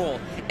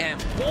control.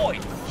 And boy,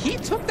 he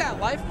took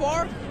that life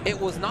bar. It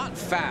was not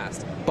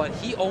fast, but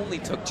he only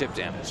took chip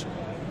damage.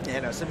 You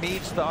know,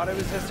 Semiij thought it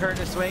was his turn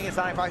to swing, and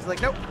SonicFox is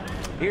like, nope,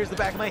 here's the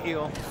back of my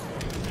heel.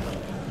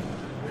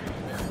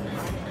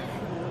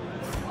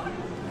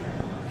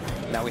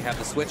 Now we have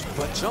the switch,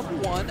 but jump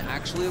 1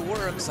 actually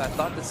works. I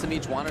thought that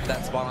Semiij wanted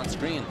that spot on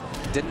screen.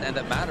 Didn't end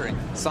up mattering.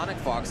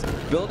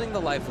 SonicFox building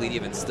the life lead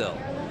even still.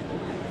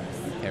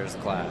 Here's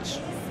the clash.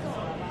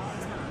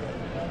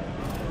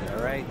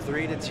 All right,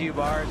 3-2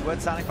 bars.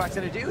 What's SonicFox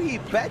gonna do? He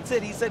bets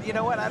it. He said, you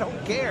know what, I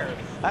don't care.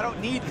 I don't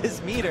need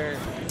this meter.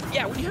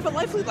 Yeah, when you have a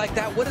life lead like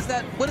that, what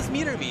does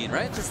meter mean,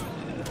 right? Just,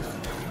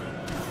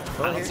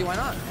 I don't see why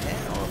not.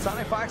 Yeah, well,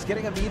 SonicFox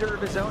getting a meter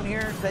of his own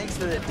here, thanks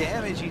to the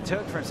damage he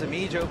took from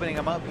Semiij opening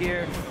him up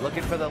here,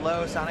 looking for the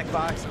low.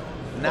 SonicFox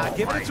not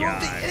giving it to him.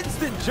 The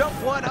instant jump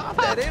 1 off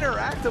that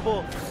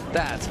interactable.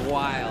 That's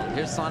wild.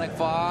 Here's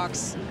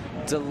SonicFox,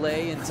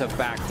 delay into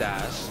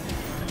backdash,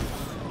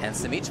 and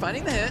Semiij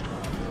finding the hit.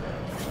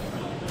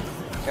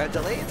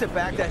 Delay into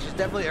backdash is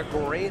definitely a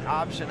great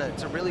option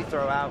to really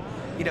throw out.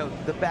 You know,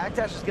 the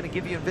backdash is going to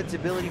give you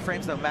invincibility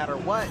frames no matter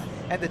what,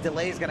 and the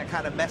delay is going to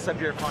kind of mess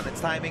up your opponent's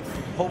timing.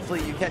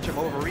 Hopefully you catch him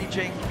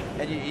overreaching,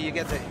 and you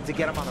get to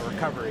get him on the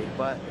recovery.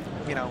 But,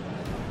 you know,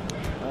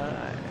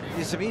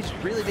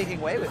 Semiij really making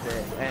way with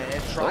it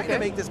and trying to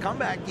make this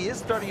comeback. He is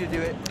starting to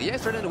do it. Yeah,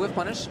 starting to whip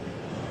punish,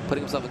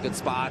 putting himself in good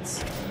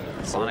spots.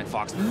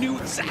 SonicFox knew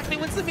exactly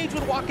when Semiij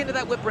would walk into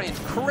that whip range.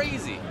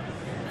 Crazy.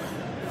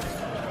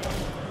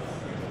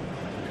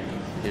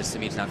 Here's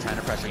Semiij now trying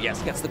to pressure.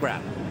 Yes, gets the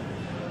grab.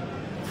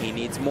 He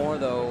needs more,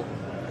 though.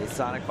 Is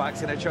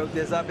SonicFox going to choke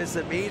this up? Is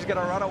Semiij going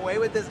to run away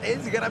with this?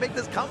 Is he going to make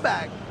this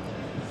comeback?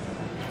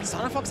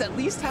 SonicFox at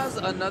least has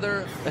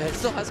another,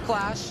 still has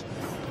Clash.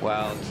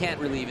 Well, can't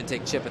really even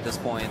take chip at this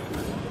point.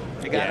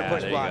 You got to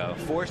push block.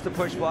 Force the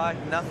push block.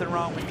 Nothing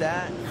wrong with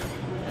that.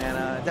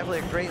 And definitely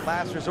a great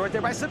last resort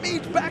there by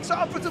Semiij. Backs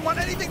off, doesn't want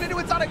anything to do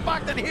with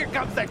SonicFox, and here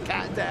comes the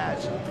cat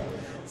dash.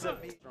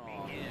 Semiij.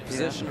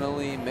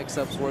 Positionally,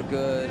 mix-ups were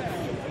good.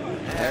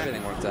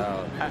 Everything worked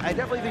out. I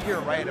definitely think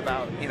you're right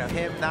about, you know,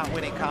 him not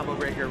winning Combo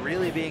Breaker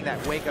really being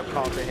that wake-up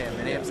call to him,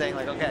 and him saying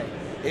like, okay,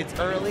 it's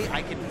early,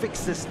 I can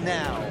fix this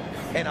now,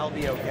 and I'll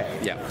be okay.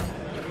 Yeah.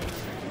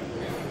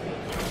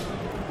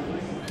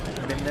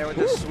 And there with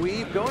the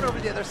sweep, going over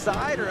to the other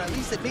side, or at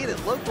least it made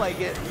it look like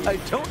it. I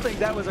don't think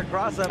that was a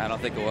cross-up. I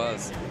don't think it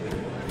was.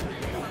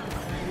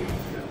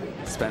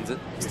 Spends it,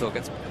 still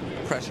gets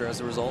pressure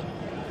as a result.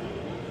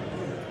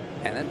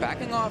 And then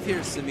backing off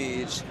here,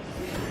 Semiij.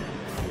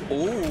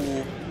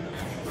 Ooh.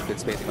 Good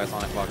spacing by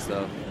SonicFox,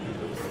 though.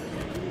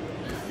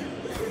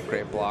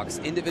 Great blocks.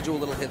 Individual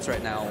little hits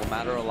right now will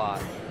matter a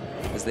lot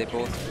as they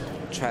both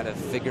try to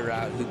figure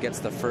out who gets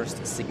the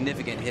first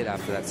significant hit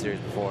after that series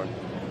before.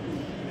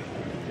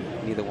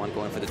 Neither one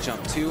going for the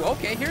jump 2.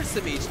 Okay, here's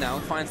Semiij now.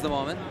 Finds the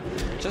moment.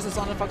 Just as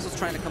SonicFox was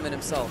trying to come in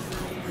himself.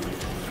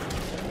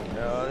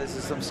 Oh, this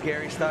is some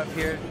scary stuff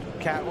here.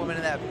 Catwoman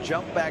in that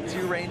jump back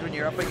 2 range when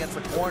you're up against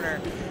the corner.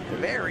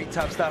 Very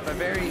tough stuff.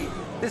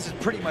 This is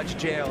pretty much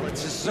jail.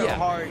 It's just so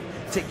hard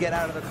to get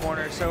out of the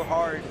corner, so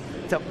hard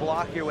to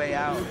block your way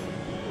out.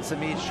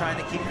 Semiij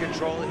trying to keep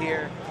control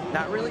here.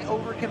 Not really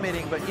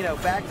overcommitting, but, you know,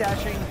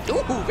 backdashing.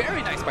 Ooh,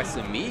 very nice by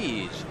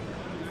Semiij.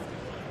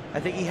 I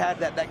think he had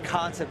that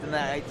concept and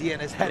that idea in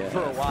his head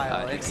for a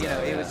while. And, you know,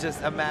 it was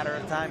just a matter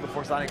of time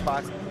before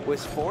SonicFox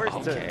was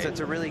forced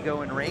to really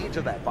go in range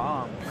of that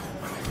bomb.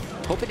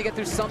 Hoping to get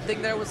through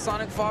something there with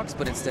SonicFox,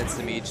 but instead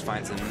Semiij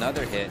finds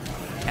another hit.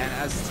 And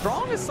as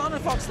strong as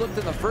SonicFox looked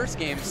in the first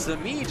game,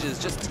 Semiij is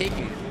just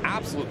taking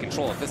absolute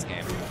control of this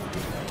game.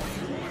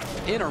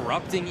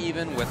 Interrupting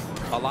even with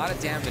a lot of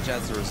damage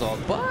as a result.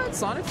 But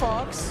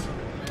SonicFox,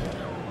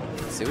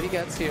 let's see what he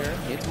gets here.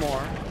 Needs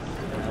more.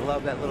 I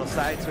love that little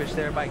side switch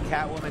there by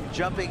Catwoman,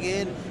 jumping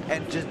in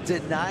and just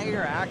denying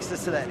her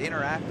access to that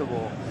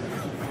interactable.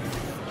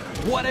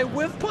 What a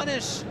whiff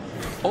punish!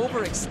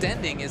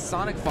 Overextending is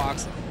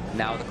SonicFox.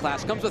 Now the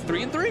clash comes with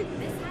 3 and 3.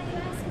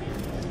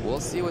 We'll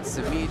see what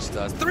Semiij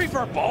does. 3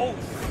 for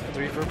both.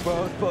 3 for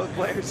both. Both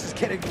players just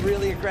getting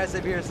really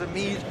aggressive here.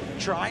 Semiij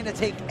trying to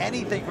take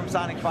anything from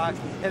SonicFox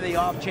in the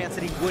off chance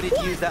that he wouldn't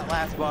use that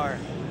last bar.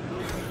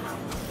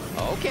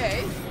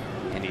 Okay.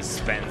 And he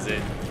spends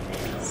it.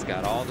 He's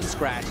got all the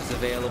scratches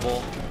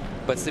available.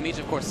 But Semiij,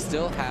 of course,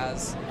 still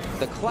has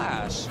the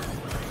clash.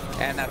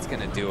 And that's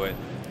going to do it.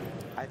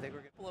 I think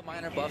we're going to Couple of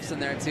minor buffs in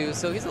there, too.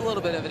 So he's a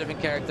little bit of a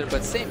different character,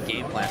 but same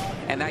game plan.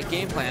 And that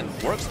game plan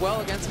works well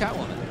against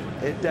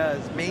Catwoman. It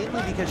does,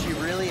 mainly because she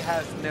really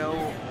has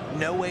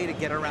no way to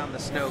get around the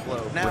snow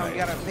globe. Now, you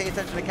gotta pay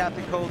attention to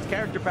Captain Cold's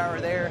character power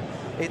there.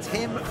 It's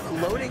him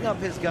loading up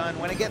his gun.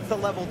 When it gets to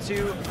level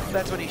 2,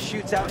 that's when he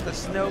shoots out the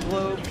snow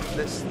globe,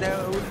 the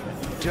snow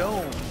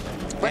dome.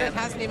 But it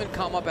hasn't even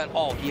come up at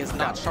all. He has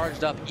not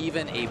charged up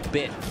even a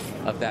bit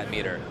of that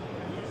meter.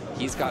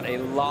 He's got a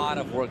lot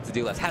of work to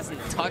do left. Hasn't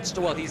touched,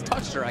 well, he's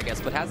touched her, I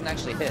guess, but hasn't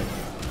actually hit.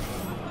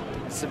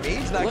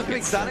 Semiij's not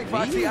giving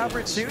SonicFox the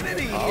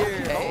opportunity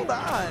here. Hold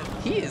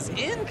on. He is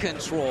in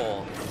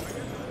control.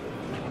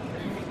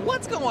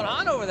 What's going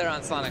on over there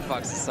on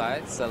SonicFox's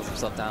side? Settles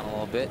himself down a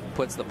little bit,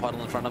 puts the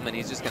puddle in front of him, and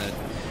he's just gonna...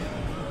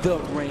 The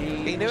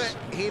range. He knew it.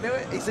 He knew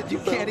it. He said, you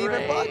can't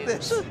even block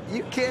this.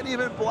 You can't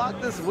even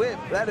block this whip.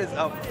 That is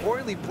a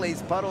poorly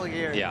placed puddle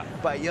here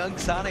by young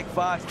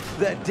SonicFox.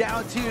 The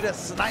down 2 to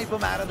snipe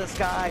him out of the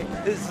sky.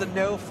 This is a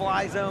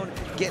no-fly zone.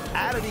 Get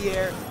out of the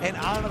air and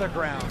onto the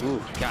ground.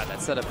 Ooh, God, that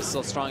setup is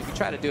so strong. If you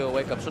try to do a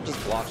wake-up, she'll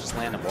just block, just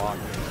land and block.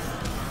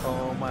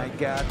 Oh my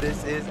God,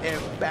 this is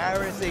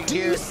embarrassing. Do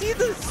you see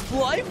the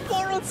life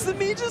bar on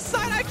Semiij's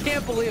side? I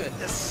can't believe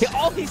it.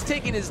 All he's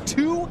taking is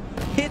 2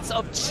 hits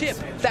of chip.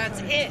 That's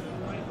it.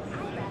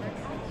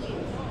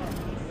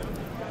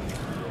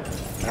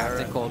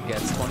 Captain Cold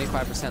gets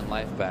 25%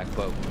 life back,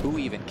 but who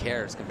even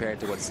cares compared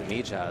to what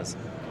Semiij has?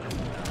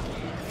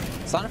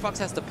 SonicFox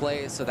has to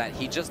play so that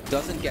he just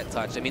doesn't get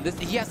touched. I mean,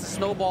 he has to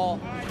snowball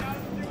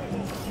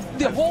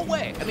the whole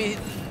way. I mean,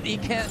 he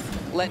can't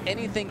let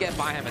anything get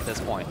by him at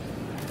this point.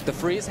 The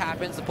freeze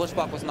happens. The push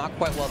block was not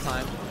quite well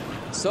timed.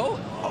 So,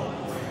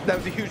 that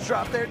was a huge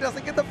drop there.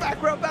 Doesn't get the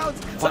background bounce.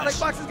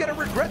 SonicFox is going to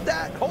regret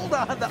that. Hold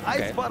on, the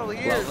ice puddle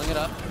here. Leveling it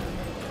up.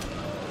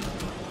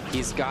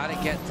 He's got to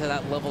get to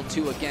that level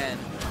 2 again.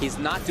 He's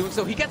not doing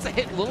so. He gets a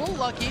hit, a little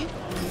lucky.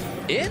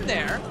 In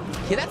there.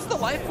 That's the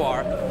life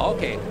bar.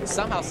 Okay,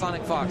 somehow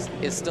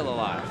SonicFox is still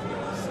alive.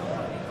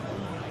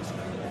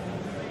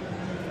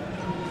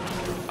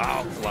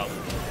 Oh,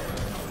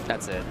 float.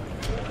 That's it.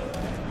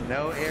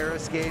 No air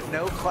escape,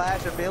 no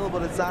clash available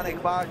to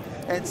SonicFox,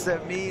 and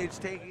Semiij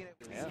taking it.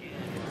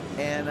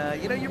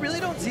 And, you know, you really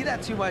don't see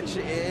that too much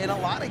in a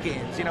lot of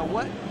games. You know,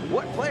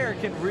 what player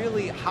can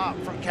really hop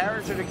from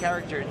character to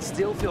character and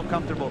still feel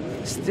comfortable,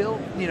 still,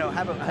 you know,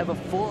 have a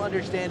full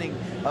understanding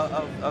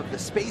of the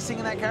spacing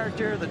in that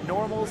character, the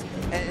normals,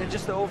 and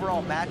just the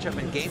overall matchup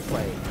and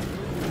gameplay.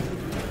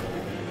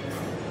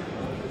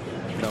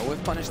 No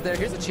whiff punish there.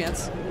 Here's a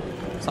chance.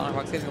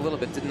 SonicFox getting a little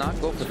bit. Did not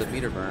go for the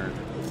meter burn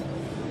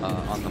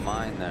on the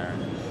mine there.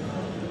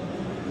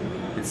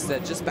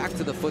 Instead, just back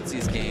to the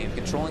footsies game,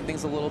 controlling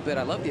things a little bit.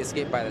 I love the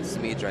escape by the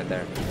Semiij right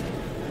there.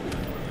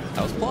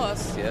 That was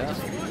plus, yeah.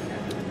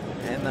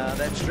 And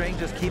that string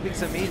just keeping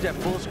Semiij at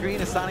full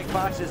screen as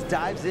SonicFox just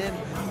dives in,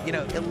 you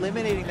know,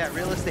 eliminating that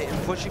real estate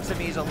and pushing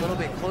Semiij a little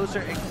bit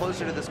closer and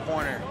closer to this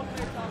corner.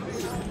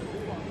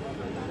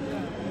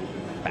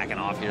 Backing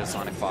off here,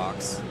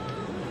 SonicFox.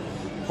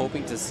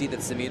 Hoping to see that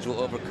Semiij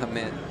will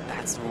overcommit.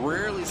 That's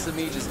rarely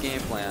Semiij's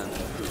game plan.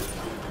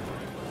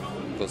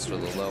 Goes for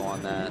the low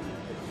on that.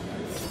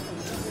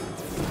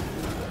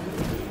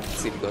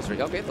 See if he goes for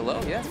it. Okay, the low,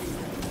 yeah.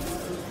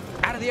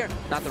 Out of the air,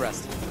 not the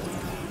rest.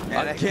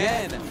 And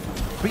again.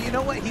 But you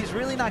know what? He's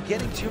really not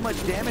getting too much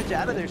damage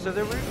out of there, so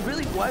there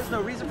really was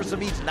no reason for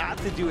Semiij not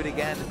to do it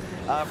again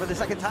for the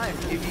second time.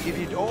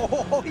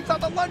 Oh, he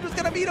thought the lunge was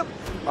going to beat him.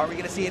 Are we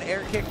going to see an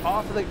air kick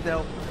off of the...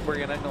 No, we're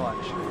going to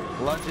lunge.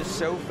 Lunge is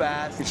so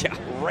fast,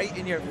 right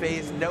in your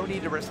face. No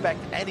need to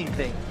respect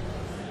anything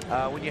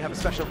when you have a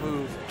special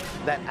move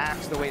that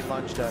acts the way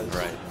lunge does.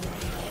 Right.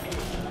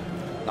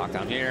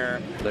 Knockdown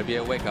here. There'd be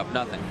a wake up.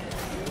 Nothing.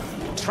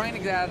 Trying to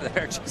get out of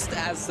there just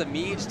as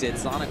Semiij did.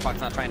 SonicFox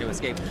not trying to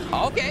escape.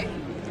 Okay.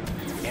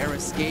 Air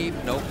escape.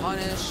 No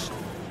punish.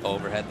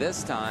 Overhead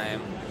this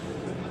time.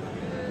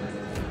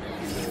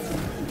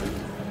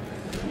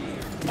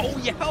 Oh,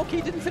 yeah.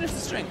 Okay, didn't finish the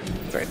string.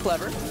 Very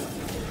clever.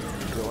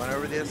 Going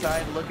over the other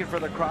side, looking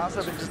for the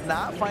cross-up and just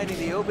not finding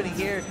the opening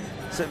here.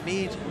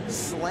 Semiij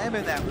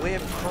slamming that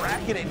whip,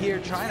 cracking it here,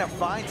 trying to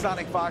find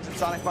SonicFox, and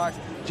SonicFox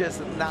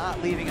just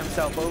not leaving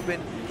himself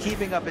open,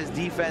 keeping up his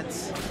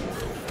defense.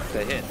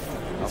 The hit.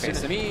 Okay,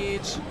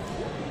 Semiij.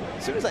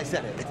 As soon as I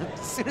said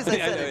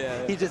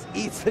it, he just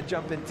eats the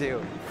jump in two.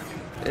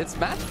 It's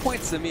match point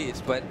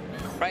Semiij, but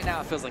right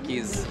now it feels like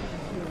he's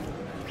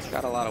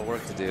got a lot of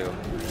work to do.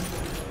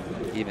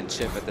 Even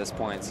chip at this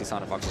point, see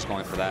SonicFox just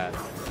going for that.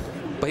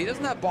 But he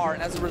doesn't have bar,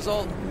 and as a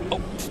result, oh,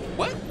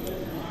 what?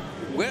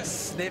 We're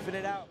sniffing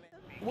it out,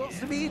 man. Well,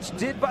 Semiij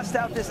did bust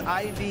out this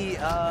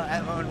IV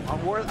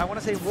on War, I want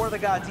to say War of the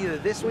Gods either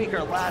this week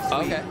or last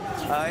week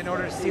in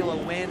order to steal a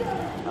win.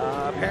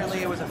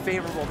 Apparently it was a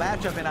favorable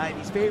matchup in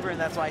Ivy's favor, and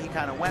that's why he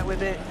kind of went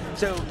with it.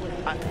 So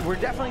we're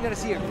definitely going to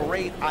see a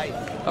great Ivy.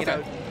 You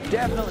know,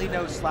 definitely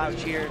no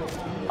slouch here.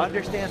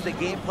 Understands the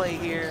gameplay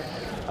here.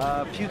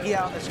 Pukey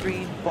out on the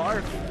screen.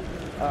 Barf.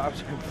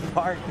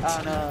 Bark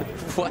on...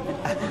 what?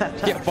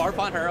 Yeah, barf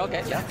on her,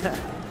 okay,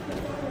 yeah.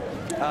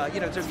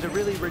 You know, to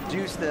really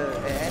reduce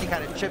any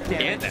kind of chip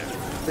damage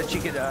that she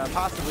could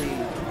possibly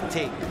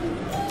take.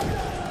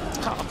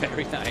 Oh,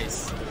 very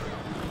nice.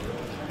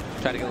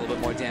 Try to get a little bit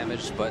more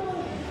damage, but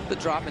the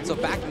drop, and so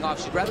backing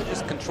off, she'd rather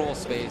just control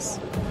space.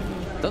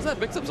 Does have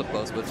mix-ups up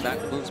close, but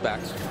moves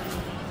back.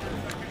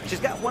 She's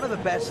got one of the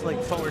best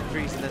forward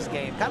threes in this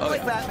game. Kind of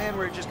like Batman,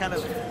 where it just kind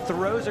of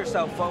throws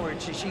herself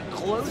forward. She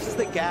closes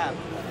the gap.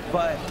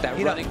 But that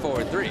running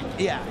forward three.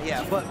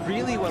 Yeah. But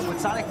really, what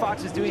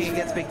SonicFox is doing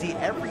against Big D,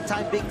 every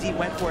time Big D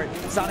went for it,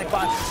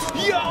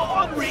 SonicFox,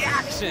 on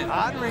reaction!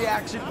 On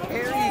reaction,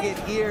 parrying it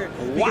here.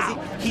 Because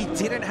he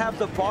didn't have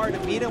the bar to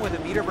meet him with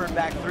a meter burn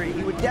back three.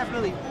 He would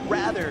definitely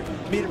rather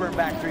meter burn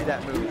back three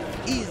that move.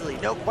 Easily,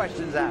 no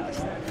questions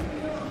asked.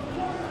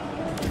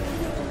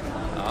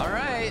 All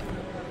right.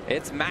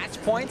 It's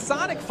match point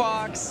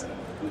SonicFox.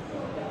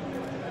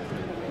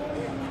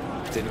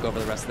 Didn't go over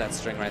the rest of that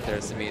string right there.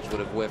 Semiij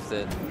would have whiffed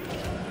it.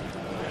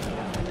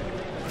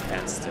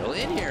 And still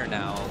in here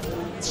now.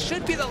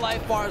 Should be the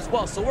life bar as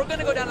well. So we're going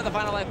to go down to the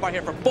final life bar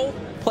here for both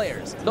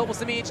players. Noble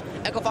Semiij,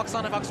 Echo Fox,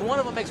 SonicFox. One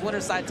of them makes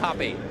winner's side top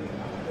 8.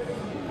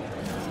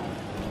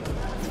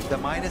 The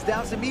mine is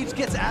down. Semiij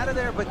gets out of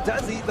there, but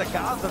does eat the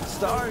Gotham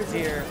Stars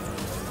here.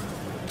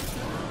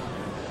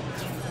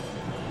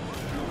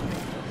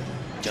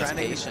 Just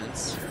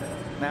patience.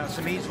 Now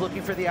Semiij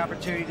looking for the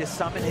opportunity to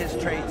summon his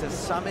trait, to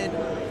summon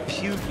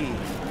Pukey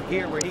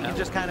here, where he can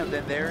just kind of,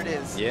 then there it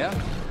is. Yeah.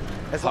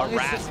 As long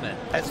as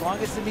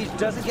Semiij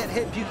doesn't get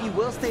hit, Pukey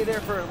will stay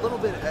there for a little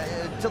bit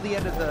until the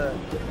end of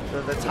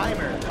the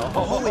timer.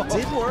 Oh, it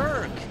did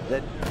work.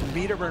 That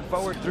meter burn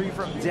forward three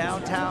from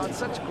downtown.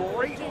 Such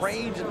great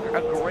range and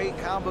a great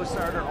combo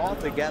starter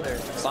altogether.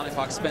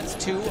 SonicFox spends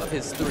 2 of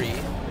his 3,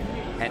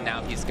 and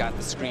now he's got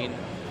the screen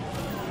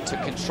to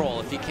control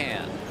if he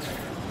can.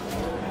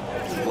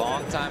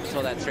 Long time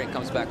until that trait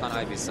comes back on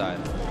Ivy's side.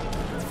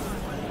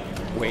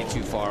 Way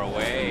too far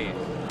away.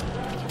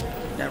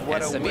 And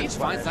what a Semiij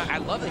finds that. I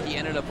love that he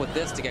ended up with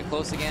this to get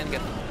close again,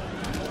 get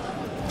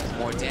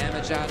more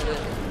damage out of it.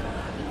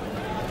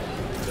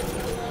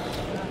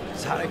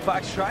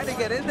 SonicFox trying to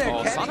get in there.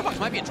 Oh, SonicFox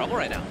might be in trouble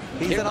right now.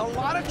 He's in a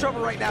lot of trouble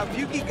right now.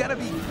 Pukey gonna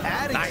be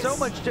adding so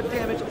much chip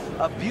damage.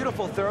 A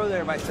beautiful throw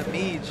there by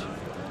Semiij.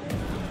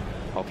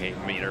 Okay,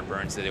 meter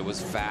burns it. It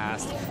was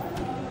fast.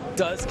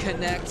 Does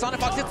connect.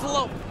 SonicFox hits the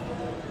low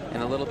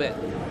in a little bit.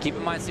 Keep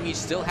in mind, Semiij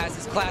still has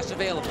his clash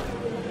available.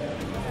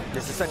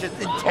 This is such an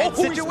intense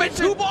situation.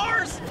 2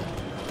 bars.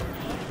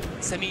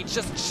 Semiij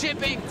just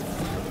chipping.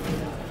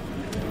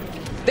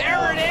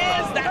 There it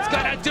is. That's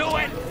gonna do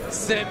it.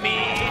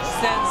 Semiij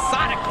sends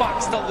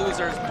SonicFox to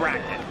losers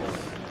bracket.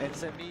 And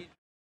Semiij.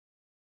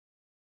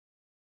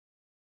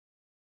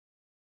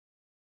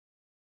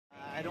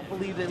 I don't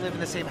believe they live in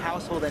the same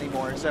household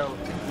anymore, so,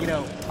 you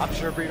know, I'm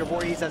sure Breeder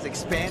Voorhees has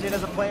expanded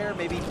as a player,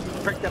 maybe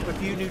picked up a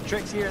few new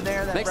tricks here and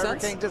there that Burger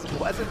King just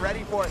wasn't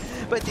ready for.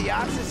 But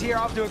Deoxys here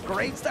off to a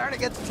great start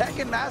against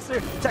Tekken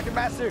Master. Tekken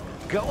Master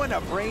going to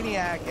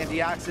Brainiac, and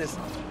Deoxys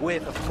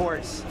with, of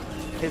course,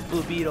 his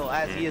Blue Beetle,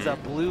 as he is a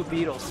Blue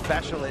Beetle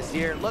specialist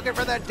here. Looking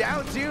for that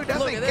down 2,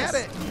 doesn't get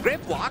it.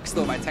 Great blocks,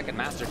 though, by Tekken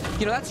Master.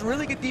 You know, that's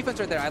really good defense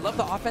right there. I love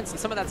the offense, and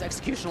some of that's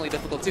executionally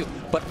difficult, too.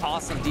 But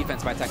awesome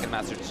defense by Tekken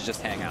Master to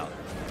just hang out.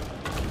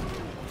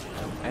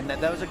 And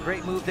that was a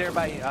great move there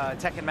by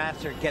Tekken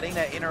Master, getting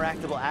that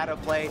interactable auto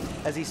play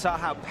as he saw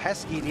how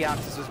pesky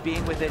Deoxys was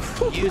being with it,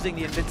 using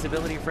the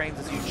invincibility frames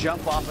as you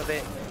jump off of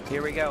it.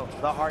 Here we go,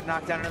 the hard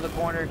knockdown into the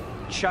corner,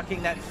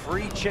 chucking that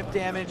free chip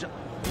damage,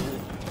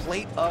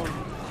 plate of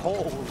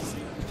coals.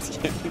 He's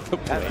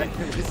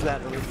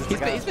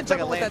been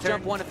jumping with that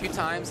jump 1 a few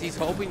times. He's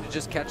hoping to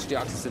just catch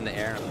Deoxys in the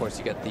air, and of course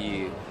you get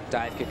the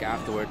dive kick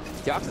afterward.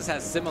 Deoxys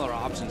has similar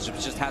options,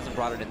 just hasn't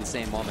brought it in the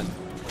same moment.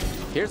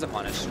 Here's a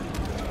punish.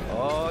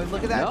 Oh,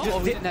 look at that. No,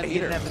 he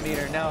didn't have the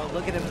meter. No,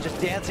 look at him just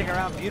dancing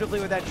around beautifully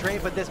with that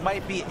trade, but this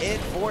might be it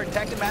for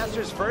Tekken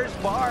Master's first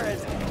bar,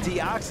 as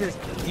Deoxys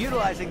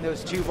utilizing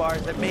those 2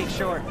 bars to make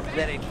sure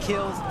that it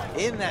kills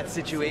in that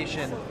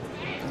situation.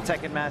 And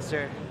Tekken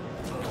Master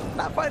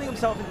not finding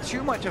himself in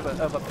too much of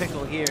a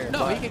pickle here.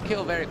 No, he can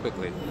kill very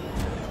quickly.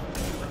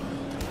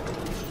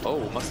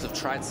 Oh, must have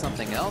tried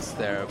something else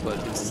there,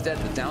 but instead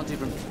the down 2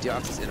 from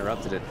Deoxys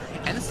interrupted it.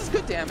 And this is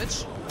good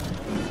damage.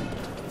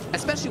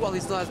 Especially while he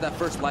still has that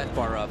first life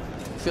bar up.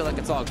 I feel like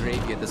it's all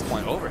gravy at this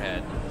point.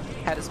 Overhead.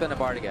 Had to spend a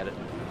bar to get it.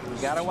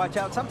 You gotta watch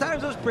out.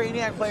 Sometimes those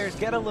Brainiac players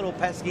get a little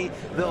pesky.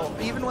 They'll,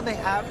 even when they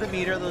have the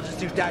meter, they'll just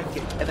do dive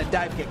kick, and then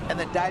dive kick, and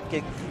then dive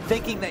kick,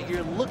 thinking that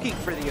you're looking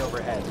for the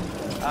overhead.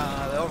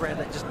 The overhead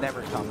that just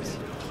never comes.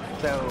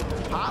 So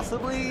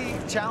possibly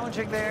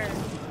challenging there.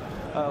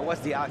 was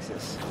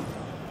Deoxys.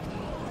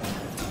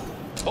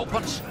 Oh,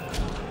 punch.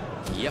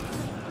 Yep.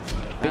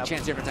 Big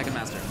chance here for Tekken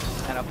Master.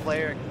 And a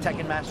player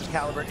Tekken Master's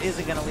caliber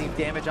isn't going to leave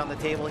damage on the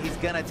table. He's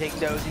going to take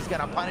those. He's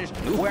going to punish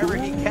wherever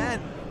he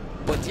can.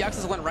 But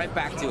Deoxys went right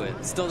back to it.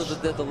 Still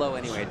did the low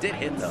anyway. It did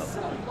hit though.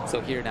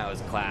 So here now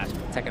is a clash.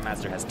 Tekken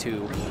Master has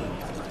 2.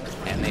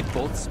 And they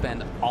both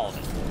spend all of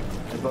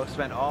it. They both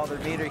spend all their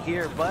meter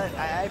here. But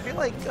I feel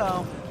like,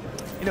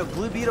 you know,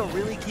 Blue Beetle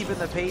really keeping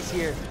the pace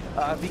here.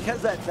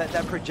 Because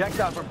that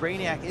projectile from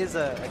Brainiac is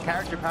a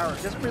character power.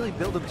 It doesn't really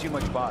build him too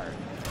much bar.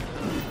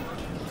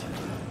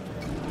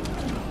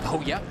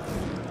 Oh, yep.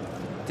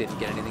 Didn't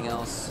get anything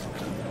else.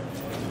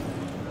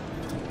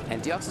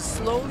 And Deoxys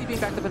slowly being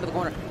backed up into the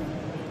corner.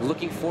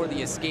 Looking for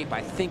the escape.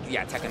 I think,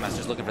 yeah, Tekken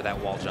Master's looking for that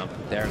wall jump.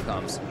 There it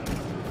comes.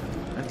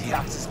 And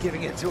Deoxys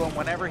giving it to him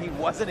whenever he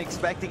wasn't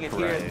expecting it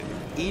here. Right.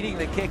 Eating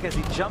the kick as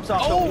he jumps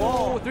off the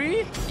wall.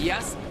 3?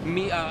 Yes.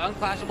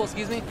 Unclashable,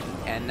 excuse me.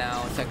 And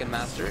now Tekken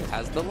Master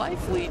has the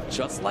life lead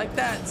just like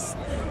that.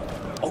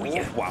 Oh,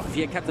 yeah. Wow. If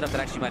he had kept it up, that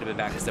actually might have been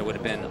back because there would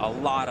have been a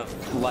lot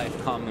of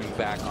life coming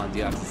back on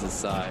Deoxys'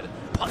 side.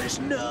 Punish,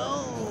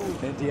 no!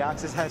 And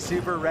Deoxys has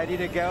super ready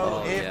to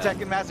go. If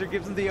Tekken Master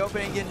gives him the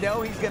opening, you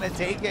know he's going to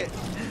take it.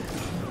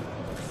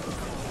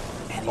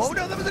 Oh,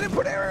 no, that was an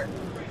input error.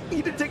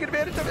 He didn't take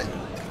advantage of it.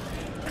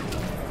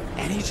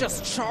 And he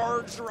just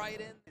charged right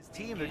in. His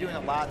team, they're doing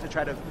a lot to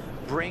try to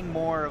bring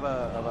more of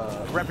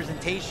a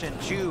representation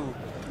to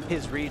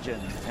his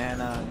region. And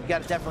you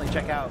got to definitely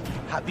check out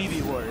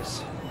Habibi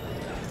Wars.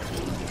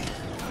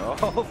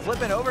 Oh,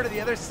 flipping over to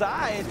the other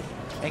side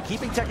and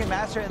keeping Tekken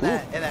Master in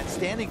that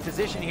standing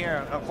position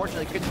here.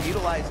 Unfortunately, couldn't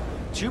utilize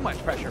too much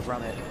pressure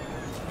from it.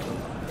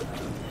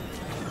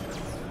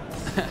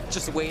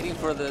 Just waiting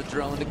for the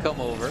drone to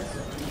come over.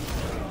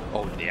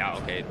 Oh, yeah,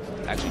 okay.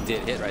 Actually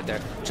did hit right there.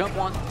 Jump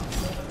 1.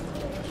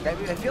 I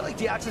feel like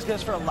Deoxys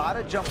goes for a lot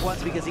of jump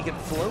ones because he can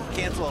float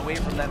cancel away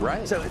from them.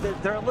 Right. So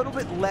they're a little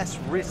bit less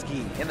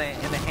risky in the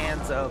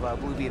hands of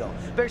Blue Beetle.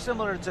 Very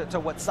similar to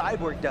what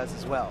Cyborg does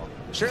as well.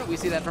 Sure, we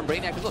see that from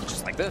Brainiac. Look,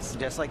 just like this.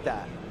 Just like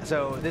that.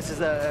 So this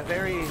is a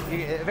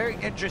very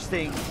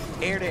interesting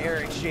air-to-air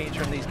exchange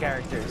from these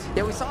characters.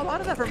 Yeah, we saw a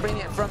lot of that from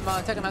Brainiac, from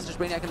Tekken Master's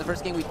Brainiac in the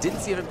first game. We didn't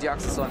see it from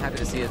Deoxys, so I'm happy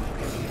to see it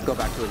go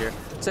back to it here.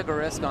 Took a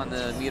risk on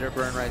the meter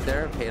burn right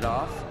there, paid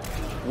off.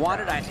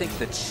 Wanted, I think,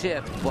 the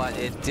chip, but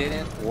it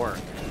didn't work.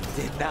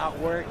 Did not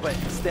work, but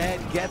instead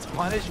gets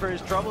punished for his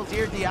troubles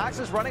here.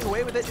 Deoxys running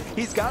away with it.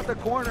 He's got the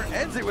corner,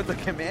 ends it with the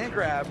command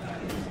grab.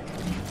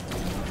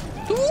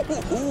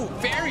 Ooh,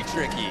 very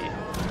tricky.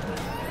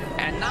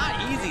 And not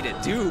easy to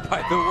do,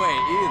 by the way,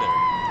 either.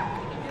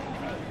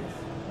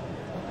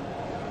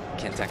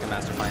 Can Tekken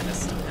Master find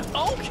this?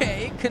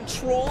 Okay,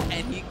 control,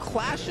 and he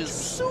clashes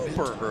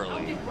super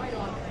early.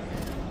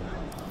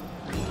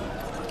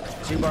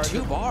 2 bars.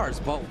 2 bars,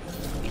 but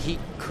he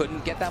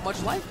couldn't get that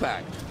much life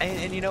back.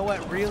 And you know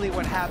what? Really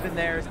what happened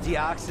there is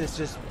Deoxys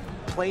just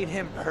played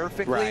him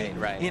perfectly.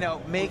 Right. You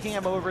know, making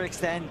him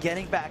overextend,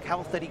 getting back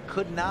health that he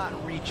could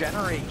not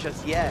regenerate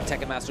just yet.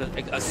 Tekken Master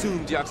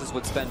assumed Deoxys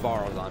would spend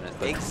borrows on it,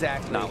 but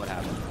exactly. Not what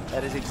happened.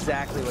 That is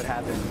exactly what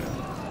happened.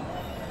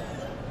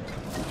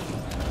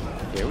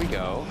 Here we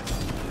go.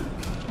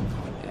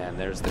 And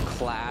there's the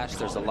clash.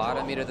 There's a lot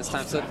of meter this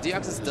time. So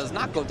Deoxys does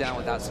not go down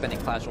without spending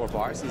clash or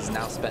bars. He's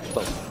now spent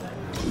both.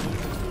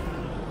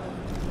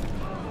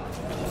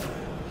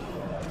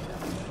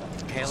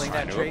 Hailing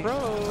that trade.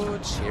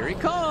 Approach. Here he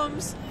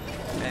comes.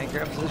 And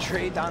grabs the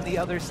trade on the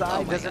other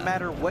side. Doesn't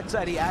matter what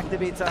side he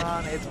activates it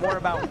on. It's more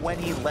about when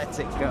he lets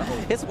it go.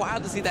 It's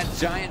wild to see that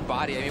giant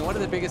body. I mean, one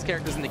of the biggest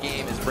characters in the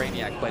game is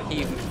Brainiac, but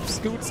he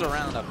scoots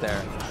around up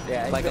there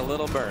like a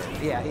little bird.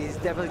 Yeah, he's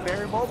definitely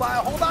very mobile.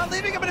 Hold on,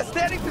 leaving him in a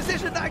standing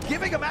position, not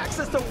giving him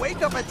access to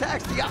wake-up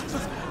attacks.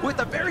 Deoxys with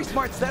a very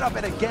smart setup.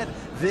 And again,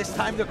 this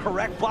time the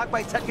correct block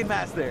by Tekken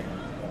Master.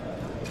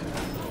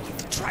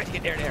 Tried to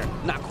get air-to-air.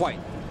 Not quite.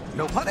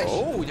 No punish.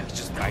 Oh, yeah,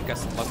 just I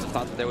guess must have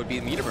thought that there would be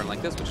a meter burn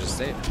like this, which is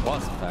safe. It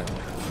was, in fact.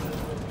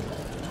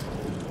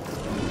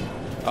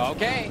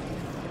 Okay.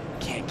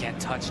 Can't get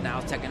touched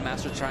now. Tekken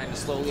Master trying to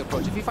slowly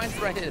approach. If he finds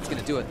the right hit, it's going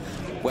to do it.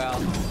 Well,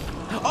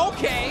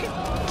 okay.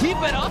 Keep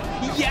it up.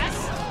 Yes.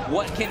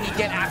 What can he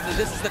get after?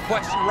 This is the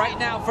question right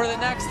now for the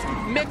next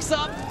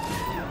mix-up.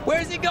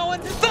 Where's he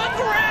going? The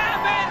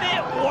grab, and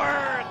it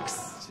works.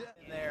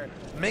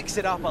 Mix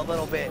it up a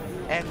little bit,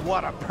 and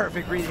what a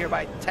perfect read here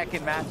by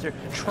Tekken Master,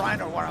 trying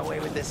to run away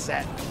with this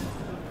set.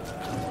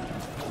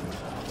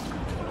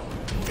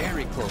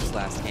 Very close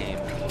last game.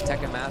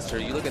 Tekken Master,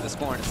 you look at the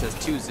score and it says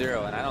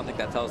 2-0, and I don't think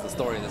that tells the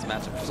story of this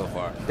matchup so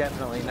far.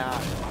 Definitely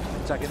not.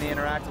 Tucking the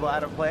interactable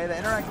out of play. The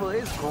interactable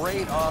is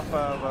great off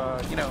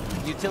of, you know,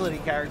 utility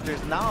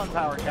characters,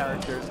 non-power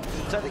characters.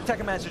 So I think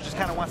Tekken Master just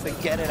kind of wants to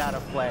get it out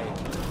of play.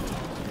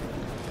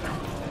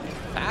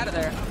 Out of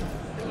there.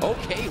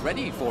 Okay,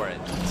 ready for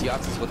it.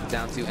 Deoxys with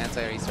down 2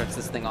 anti-air. He starts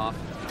this thing off.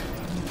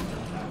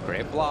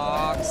 Great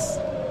blocks.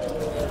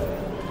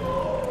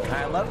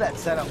 I love that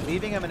setup,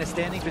 leaving him in a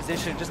standing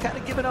position, just kind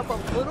of giving up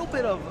a little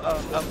bit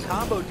of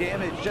combo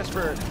damage just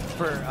for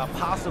a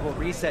possible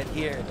reset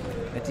here.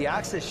 And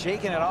Deoxys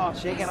shaking it off,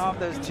 shaking off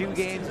those 2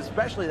 games,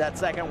 especially that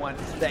second one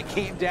that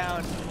came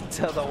down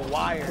to the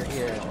wire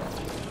here.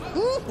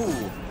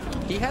 Ooh.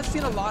 He has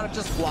seen a lot of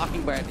just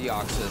blocking by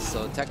Deoxys,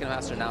 so Tekken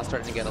Master now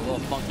starting to get a little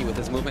funky with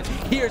his movement.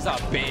 Here's a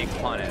big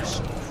punish.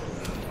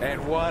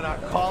 And what a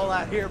call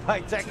out here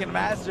by Tekken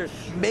Master,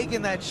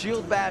 making that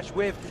shield bash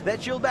whiff.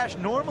 That shield bash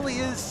normally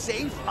is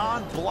safe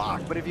on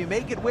block, but if you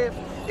make it whiff,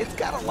 it's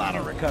got a lot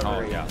of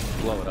recovery. Oh yeah,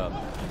 blow it up.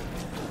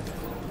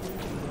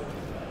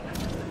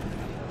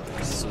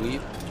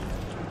 Sweep.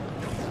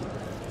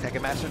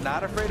 Tekken Master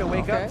not afraid to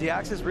wake up.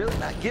 Deoxys really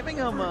not giving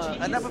him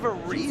enough of a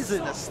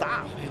reason to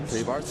stop.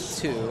 3 bars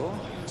to 2.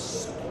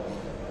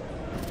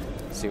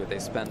 See what they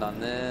spend on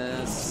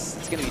this.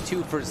 It's going to be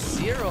 2 for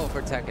 0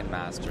 for Tekken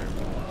Master.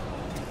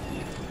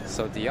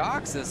 So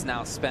Deoxys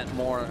now spent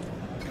more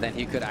than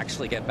he could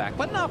actually get back,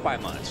 but not by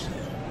much.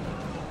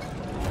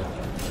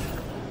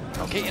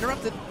 Okay,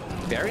 interrupted.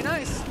 Very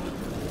nice.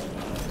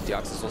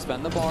 Deoxys will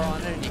spend the bar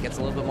on it, and he gets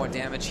a little bit more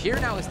damage. Here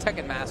now is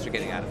Tekken Master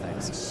getting out of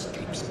things.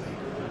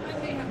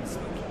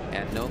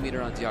 And no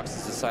meter on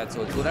Deoxys' side,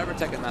 so it's whatever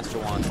Tekken Master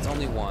wants. It's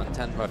only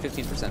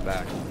 15%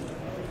 back.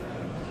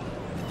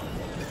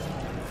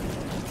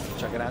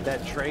 Checking out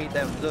that trade,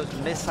 those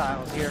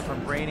missiles here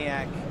from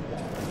Brainiac.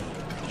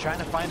 Trying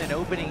to find an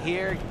opening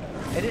here.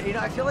 And you know,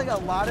 I feel like a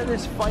lot of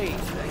this fight,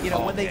 you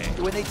know, when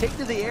they take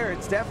to the air,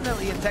 it's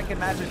definitely in Tekken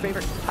Master's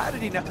favor. How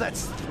did he know that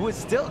was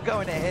still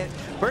going to hit?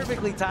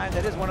 Perfectly timed.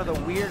 That is one of the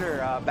weirder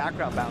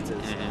background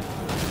bounces.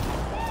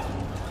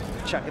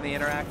 Chucking the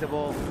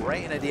interactable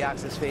right into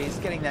Deoxys' face,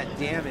 getting that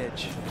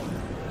damage.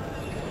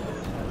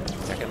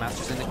 Tekken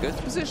Master's in a good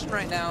position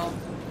right now.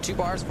 2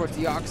 bars for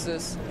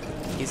Deoxys.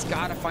 He's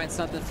got to find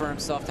something for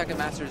himself. Tekken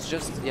Master is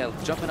just,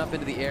 jumping up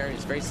into the air.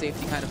 It's very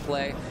safety kind of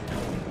play.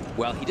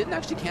 Well, he didn't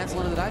actually cancel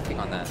into the dive kick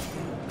on that.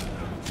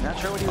 Not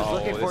sure what he was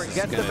looking for. He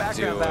gets the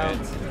background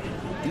bounce.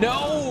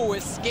 No!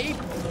 Escape!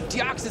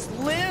 Deoxys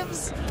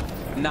lives!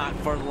 Not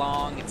for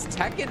long. It's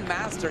Tekken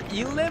Master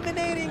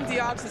eliminating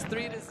Deoxys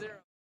 3-0.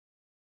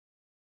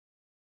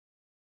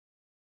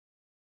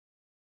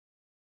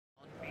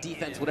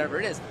 Defense, whatever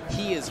it is,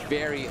 he is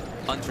very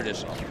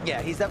untraditional.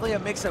 Yeah, he's definitely a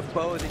mix of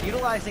both, and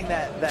utilizing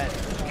that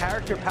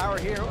character power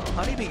here.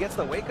 HoneyBee gets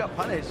the wake-up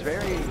punish.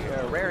 Very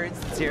rare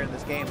instance here in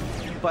this game,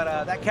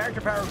 but that character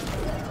power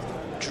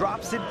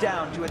drops him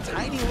down to a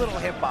tiny little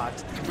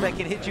hitbox that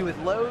can hit you with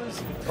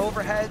lows,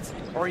 overheads,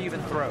 or even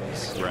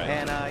throws. Right.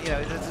 And you know,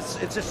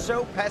 it's just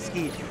so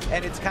pesky,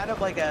 and it's kind of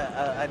like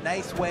a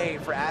nice way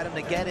for Adam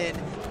to get in,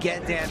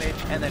 get damage,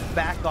 and then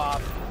back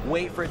off,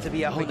 wait for it to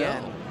be up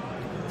again. No.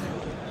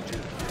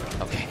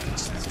 Okay,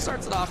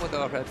 starts it off with the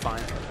overhead,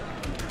 fine.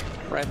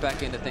 Right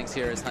back into things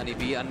here is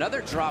HoneyBee.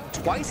 Another drop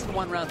twice in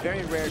 1 round,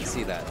 very rare to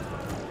see that.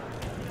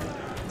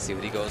 Let's see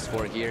what he goes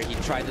for here. He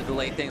tried to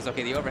delay things.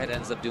 Okay, the overhead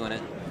ends up doing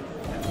it.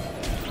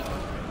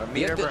 A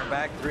meter burn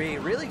back 3.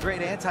 Really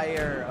great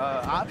anti-air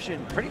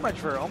option pretty much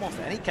for almost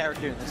any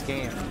character in this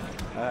game.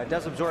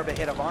 Does absorb a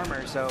hit of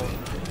armor, so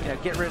you know,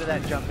 get rid of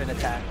that jump in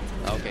attack.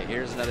 Okay,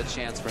 here's another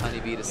chance for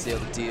HoneyBee to seal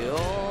the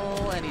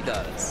deal, and he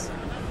does.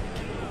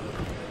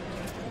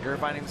 Gur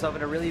finding himself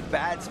in a really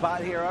bad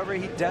spot here. However,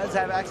 he does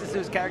have access to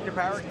his character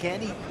power. Can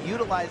he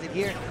utilize it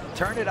here,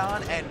 turn it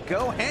on, and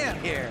go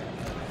ham here?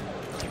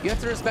 You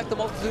have to respect the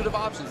multitude of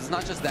options. It's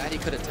not just that. He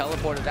could have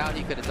teleported out.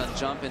 He could have done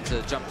jump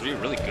into jump 3,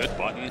 really good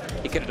button.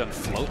 He could have done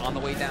float on the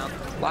way down.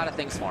 A lot of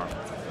things for him.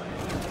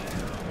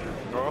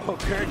 Oh,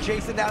 Gur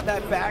chasing down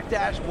that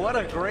backdash. What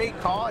a great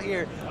call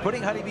here.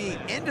 Putting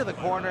HoneyBee into the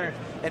corner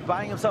and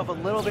buying himself a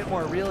little bit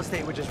more real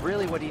estate, which is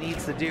really what he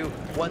needs to do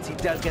once he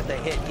does get the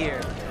hit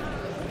here.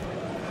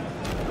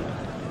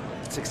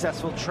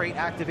 Successful trait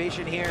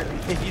activation here.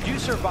 If you do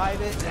survive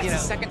it, that's the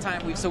second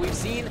time we've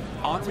seen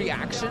on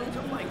reaction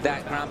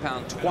that ground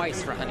pound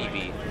twice for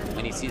HoneyBee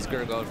when he sees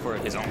Gur go for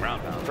his own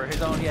ground pound. For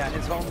his own,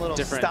 his own little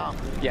stomp.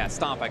 Yeah,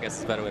 stomp, I guess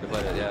is a better way to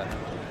put it, yeah.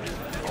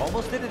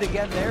 Almost did it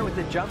again there with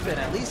the jump in.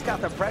 At least got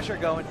the pressure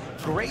going.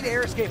 Great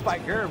air escape by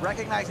Gur,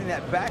 recognizing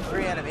that back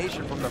 3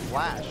 animation from the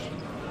flash.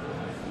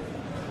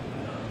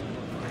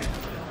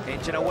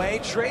 Inching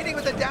away, trading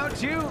with the down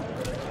 2. Here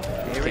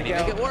we go. Can he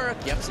make it work?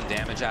 Yep, some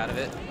damage out of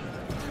it.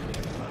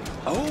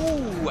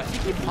 Oh, I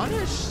think he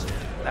punished.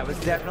 That was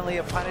definitely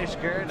a punish,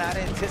 Gur, not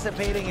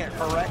anticipating it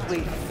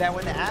correctly. Now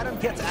when Adam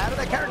gets out of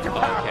the character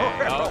power,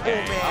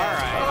 okay.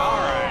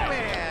 Oh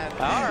man.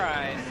 All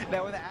right.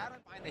 Now with Adam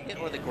find the hit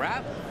or the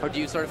grab, or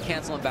do you sort of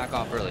cancel and back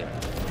off earlier?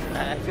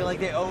 I feel like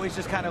they always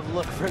just kind of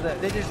look for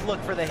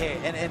the hit,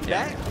 and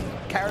that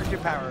character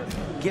power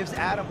gives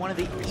Adam one of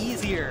the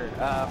easier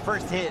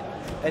first hit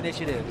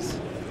initiatives.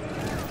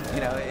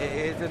 You know,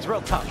 it's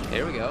real tough.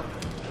 There we go.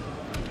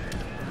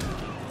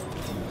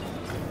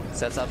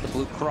 Sets out the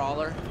blue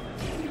crawler.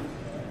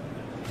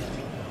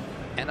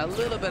 And a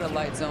little bit of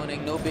light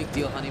zoning, no big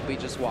deal. HoneyBee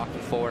just walking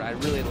forward. I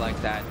really like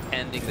that,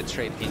 ending the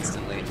trade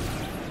instantly.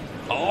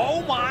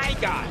 Oh my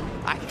God!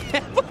 I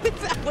can't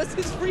believe that was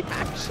his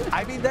reaction.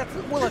 I mean, that's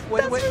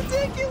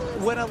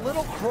ridiculous. When a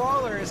little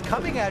crawler is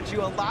coming at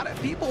you, a lot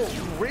of people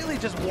really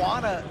just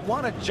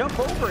wanna jump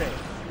over it.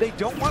 they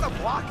don't want to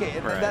block it,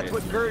 and that's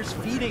what Gurr's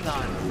feeding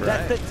on.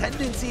 That's the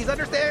tendencies.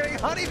 Understanding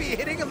HoneyBee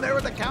hitting him there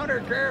with a counter.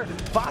 Gurr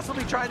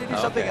possibly trying to do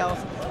something else.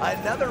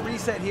 Another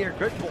reset here.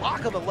 Good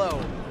block of the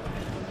low.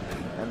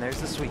 And there's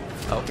the sweep.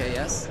 Okay,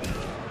 yes.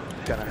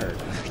 Gonna hurt.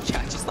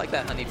 Yeah, just like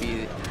that,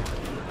 HoneyBee.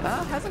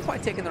 Hasn't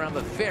quite taken the round,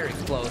 but very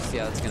close.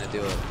 Yeah, that's gonna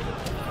do it.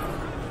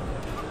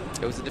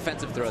 It was a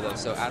defensive throw though,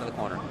 so out of the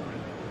corner.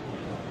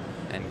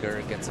 And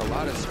Gurr gets a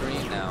lot of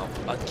screen now.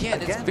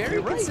 Again, it's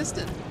very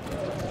consistent.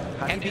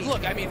 And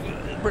look, I mean,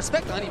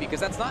 respect to HoneyBee because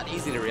that's not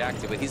easy to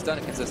react to, but he's done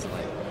it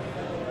consistently.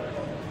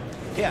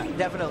 Yeah,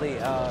 definitely.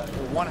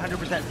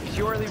 100%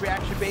 purely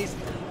reaction-based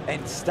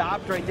and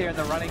stopped right there in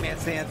the running man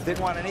stance.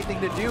 Didn't want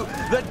anything to do.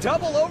 The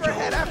double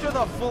overhead after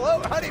the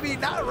float. HoneyBee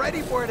not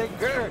ready for it, and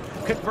Gurr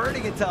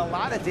converting it to a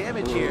lot of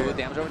damage here.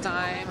 Damage over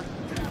time.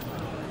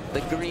 The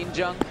green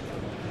junk.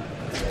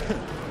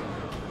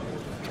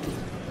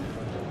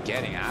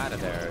 Getting out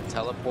of there.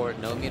 Teleport,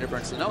 no meter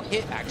burn, so no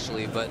hit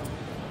actually, but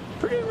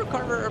pretty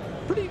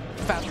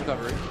fast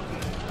recovery.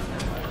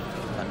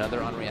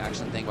 Another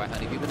on-reaction thing by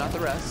HoneyBee, but not the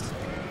rest.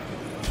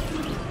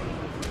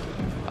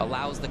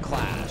 Allows the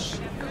clash.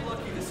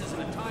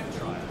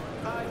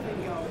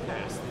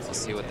 Let's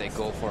see what they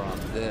go for on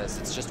this.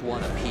 It's just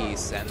one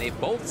apiece, and they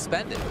both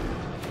spend it.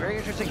 Very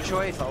interesting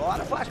choice. A lot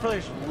of Flash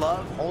players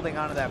love holding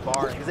onto that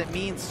bar because it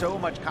means so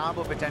much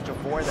combo potential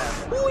for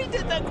them. Ooh, he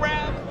did the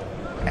grab!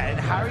 And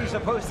how are you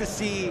supposed to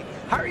see,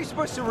 how are you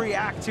supposed to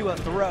react to a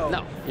throw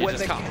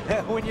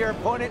when your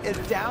opponent is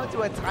down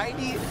to a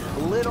tiny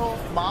little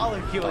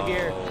molecule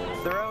here,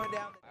 throwing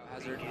down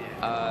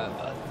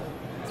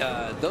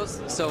the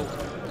so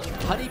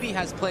HoneyBee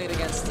has played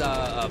against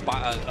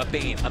a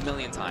Bane a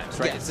million times,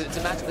 right? Yes. It's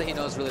a matchup that he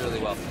knows really, really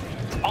well.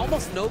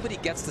 Almost nobody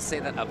gets to say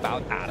that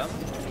about Adam,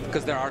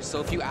 because there are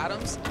so few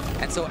Adams.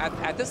 And so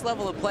at this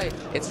level of play,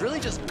 it's really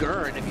just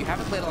Gurr, and if you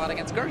haven't played a lot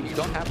against Gurr, you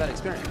don't have that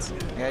experience.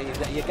 Yeah,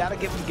 you gotta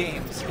give him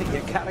games.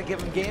 You gotta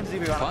give him games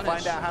if you want to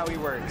find out how he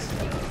works.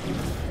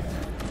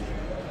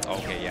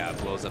 Okay, yeah,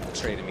 blows up the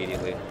trade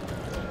immediately.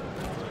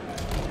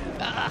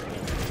 Ah.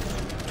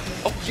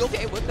 Oh,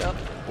 okay, wake up.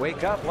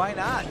 Wake up, why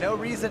not? No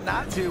reason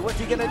not to. What's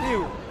he gonna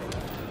do?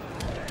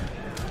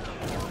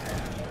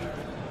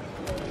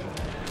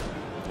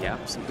 Yeah,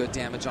 some good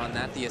damage on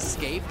that. The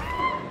escape.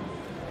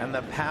 And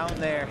the pound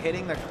there,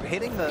 hitting the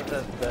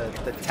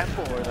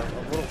temple or the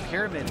little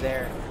pyramid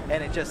there,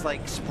 and it just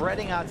like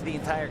spreading out to the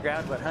entire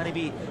ground. But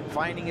HoneyBee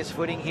finding his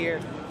footing here,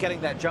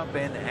 getting that jump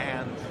in,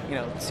 and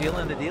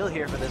sealing the deal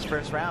here for this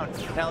first round.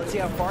 Now let's see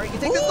how far he can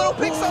take this little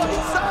pixel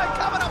inside,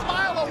 coming a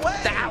mile away.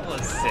 That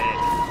was sick.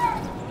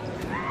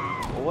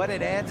 What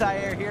an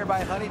anti-air here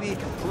by HoneyBee.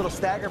 A little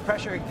stagger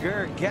pressure, and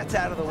Gurr gets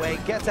out of the way,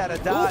 gets out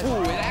of dodge.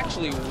 Ooh, it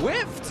actually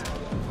whiffed.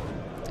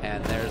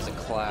 And there's a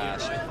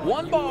clash.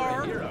 One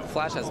bar.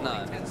 Flash has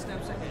none. And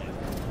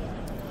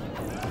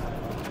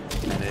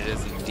it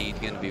is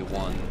indeed going to be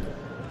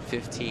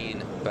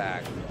 1-15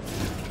 back.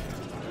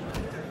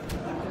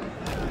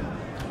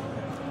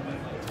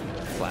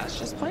 Flash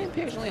just playing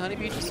patiently.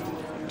 HoneyBee just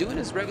doing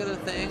his regular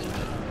thing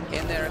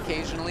in there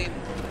occasionally.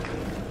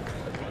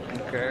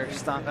 Gurr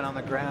stomping on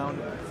the ground.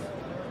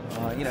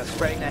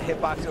 Spreading that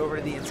hitbox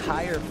over the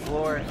entire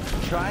floor,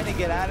 trying to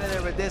get out of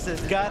there, but this is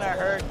gonna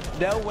hurt.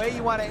 No way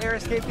you want to air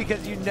escape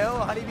because you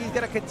know HoneyBee's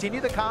gonna continue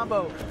the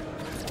combo.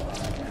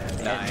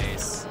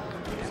 Nice.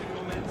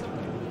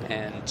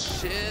 And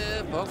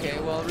chip. Okay,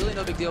 well, really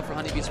no big deal for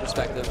HoneyBee's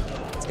perspective.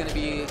 It's gonna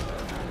be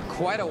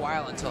quite a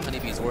while until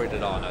HoneyBee's worried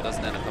at all. No, it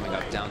doesn't end up coming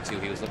up down two.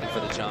 He was looking for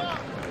the jump.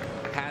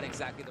 Had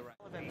exactly the right.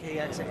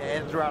 MKX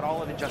and throughout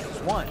all of Injustice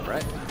 1,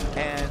 right?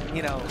 And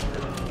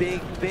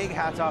big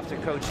hats off to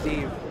Coach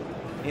Steve.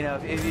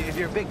 If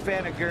you're a big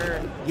fan of Gurr,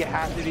 you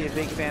have to be a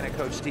big fan of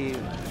Coach Steve.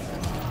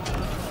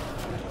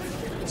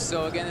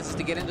 So again, this is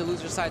to get into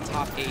loser side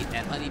top 8,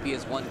 and HoneyBee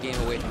is one game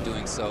away from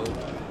doing so.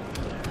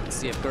 Let's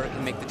see if Gurr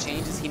can make the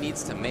changes he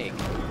needs to make.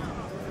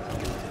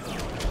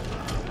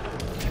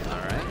 All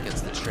right,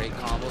 gets the trade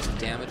combo, some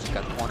damage. He's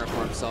got the corner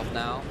for himself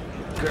now.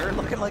 Gurr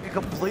looking like a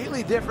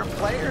completely different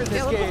player in this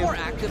game. A little more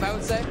active, I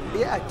would say.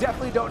 Yeah, I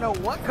definitely don't know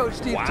what Coach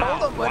Steve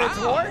told him, but it's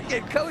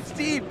working. Coach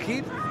Steve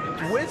keeps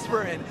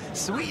whispering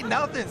sweet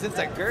nothings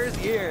into Gurr's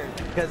ear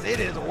because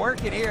it is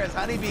working here as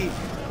HoneyBee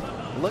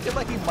looking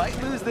like he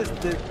might lose this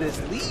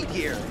lead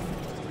here.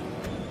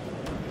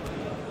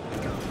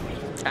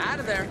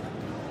 Out of there.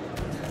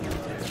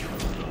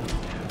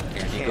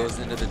 And he goes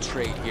into the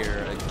trade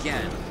here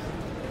again.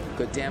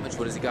 Good damage.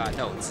 What has he got?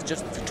 No, it's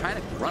just trying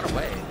to run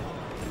away.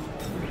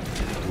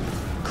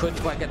 Couldn't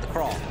quite get the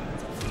crawl.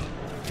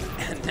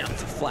 And now the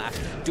Flash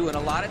doing a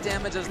lot of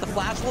damage as the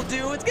Flash will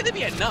do. It's going to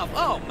be enough.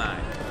 Oh, my.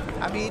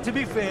 I mean, to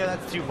be fair,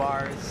 that's 2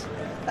 bars.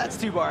 That's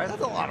 2 bars.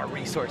 That's a lot of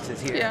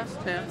resources here. Yeah.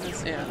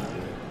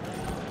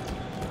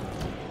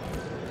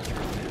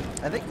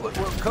 I think what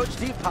Coach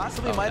D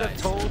possibly might have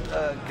told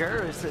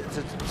Gur is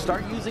to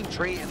start using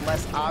trait in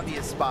less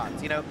obvious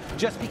spots. You know,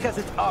 just because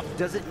it's up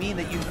doesn't mean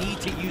that you need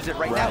to use it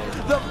right now.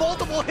 The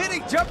multiple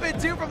hitting jump in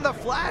two from the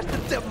flash, the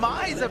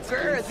demise of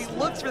Gur as he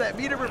looks for that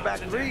meter burn back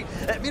three.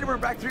 That meter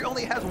burn back three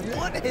only has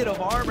one hit of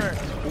armor.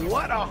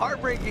 What a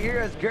heartbreaker here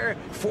as Gur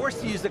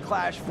forced to use the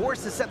clash,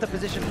 forced to set the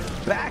position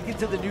back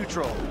into the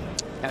neutral.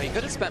 Now he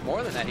could have spent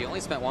more than that. He only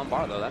spent one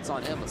bar though. That's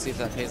on him. Let's see if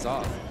that pays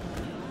off.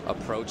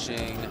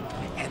 Approaching,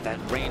 and that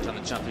range on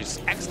the jump. There's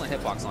excellent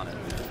hitbox on it.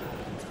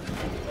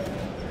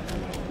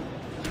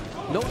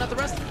 No, not the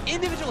rest.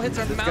 Individual hits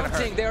are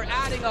mounting. They're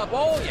adding up.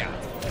 Oh, yeah.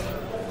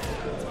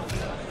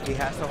 He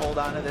has to hold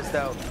on to this,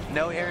 though.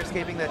 No air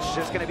escaping. That's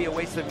just going to be a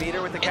waste of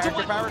meter with the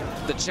character power.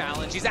 The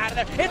challenge. He's out of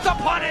there. It's a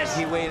punish.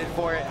 He waited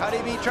for it.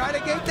 HoneyBee try to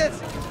gate this.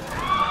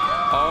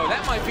 Oh,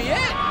 that might be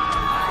it.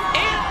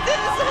 It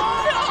is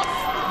enough.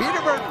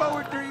 Meter burn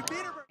forward three.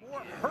 Meter burn.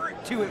 More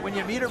hurt to it when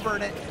you meter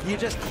burn it. You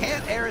just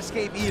can't air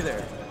escape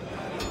either.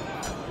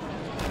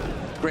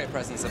 Great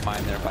presence of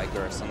mind there by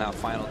Gur. So now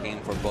final game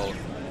for both.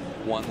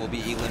 One will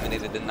be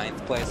eliminated in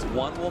 9th place.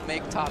 One will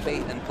make top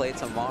 8 and play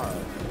tomorrow.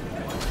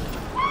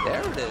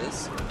 There it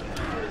is.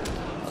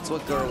 That's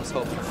what Gur was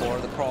hoping for.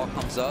 The crawl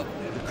comes up.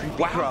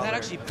 Wow, that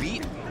actually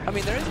beat. I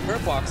mean, there is a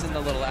hurt box in the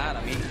little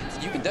atom.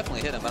 You can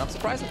definitely hit him, but I'm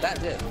surprised that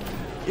did.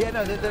 Yeah,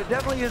 no, there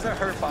definitely is a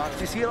hurt box.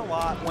 You see it a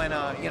lot when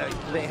you know,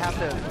 they have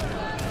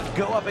to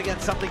go up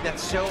against something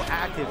that's so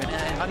active, and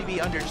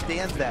HoneyBee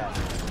understands that.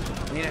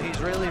 You know, he's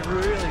really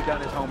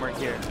done his homework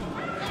here.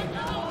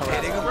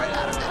 Hitting him right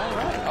out of it.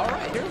 All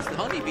right, here's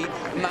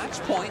HoneyBee. Match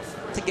point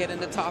to get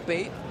into top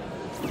 8.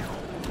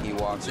 He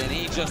walks in,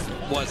 he just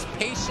was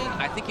patient.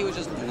 I think he was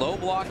just low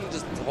blocking,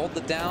 just to hold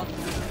it down.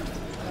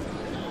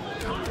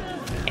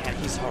 And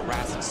he's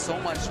harassing so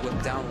much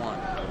with down 1.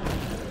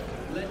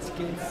 Let's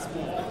get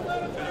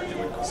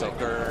small. So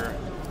Gur,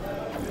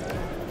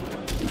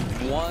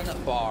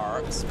 1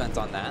 bar spent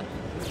on that.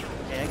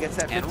 And gets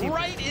that 15. And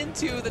right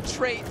into the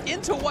trait.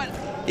 Into what?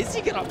 Is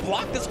he gonna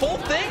block this whole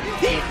thing?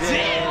 He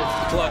did!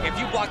 Look, if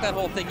you block that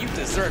whole thing, you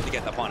deserve to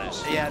get the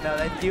punish. Yeah, no,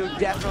 that you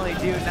definitely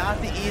do.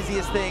 Not the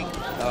easiest thing.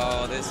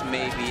 Oh, this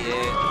may be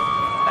it.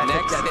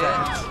 Next hit.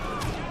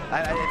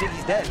 I think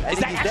he's dead. I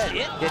think he's dead.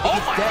 It? I think Oh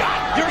he's my dead.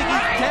 God, I you're think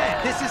right. he's dead.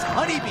 This is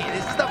HoneyBee.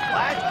 This is the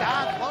Flash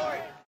God Lord.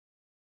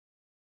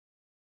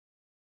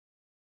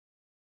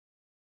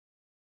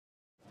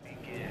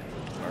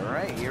 All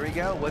right, here we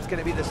go. What's going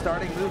to be the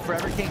starting move for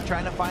EverKing?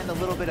 Trying to find a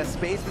little bit of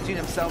space between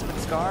himself and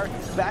Scar.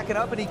 Backing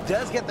up, and he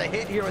does get the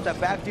hit here with that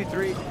back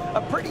 2-3.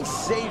 A pretty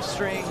safe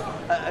string.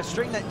 A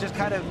string that just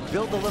kind of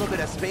built a little bit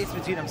of space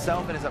between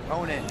himself and his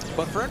opponent.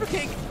 But for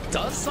EverKing,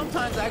 does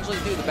sometimes actually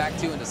do the back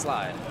 2 into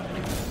slide.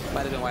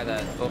 Might have been why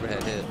that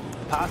overhead hit.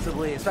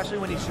 Possibly, especially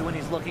when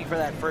he's looking for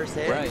that first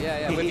hit. Right,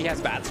 yeah. When he has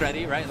bats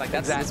ready, right? Like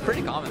that's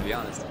pretty common, to be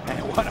honest. And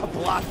what a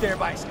block there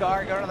by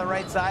Scar. Going on the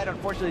right side.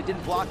 Unfortunately,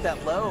 didn't block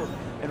that low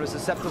and was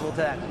susceptible to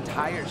that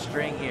entire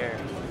string here.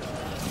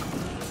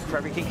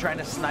 For EverKing trying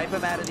to snipe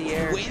him out of the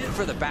air. He waited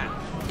for the bat.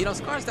 You know,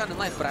 Scar's down in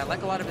life, but I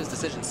like a lot of his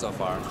decisions so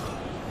far.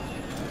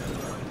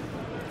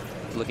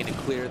 Looking to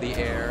clear the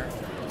air.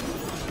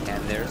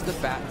 And there's the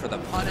bat for the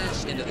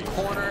punish into the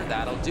corner.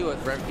 That'll do it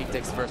for EverKing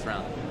takes the first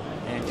round.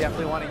 And you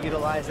definitely want to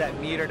utilize that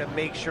meter to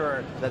make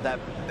sure that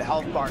the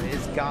health bar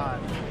is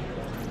gone.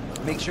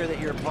 Make sure that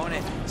your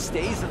opponent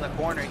stays in the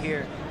corner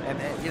here. And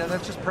you know,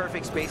 that's just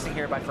perfect spacing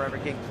here by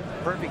EverKing.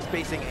 Perfect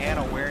spacing and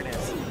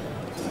awareness.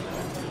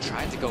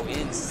 Tried to go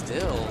in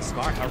still.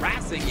 Scar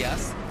harassing,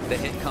 yes. The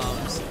hit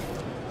comes.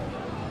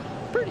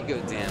 Pretty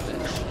good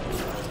damage.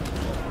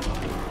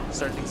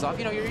 Start things off.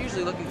 You know, you're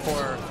usually looking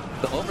for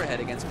the overhead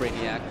against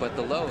Brainiac, but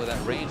the low,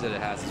 that range that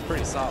it has is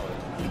pretty solid.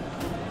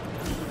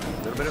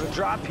 A little bit of a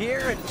drop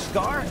here, and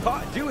Scar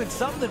caught doing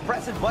something,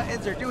 pressing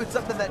buttons or doing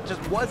something that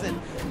just wasn't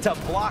to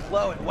block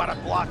low. And what a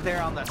block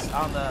there on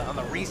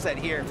the reset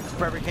here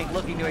for EverKing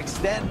looking to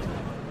extend.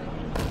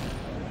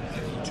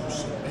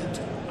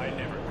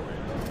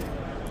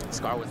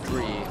 Scar with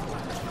 3.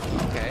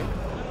 Okay.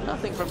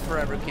 Nothing from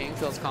EverKing.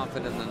 Feels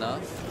confident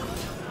enough.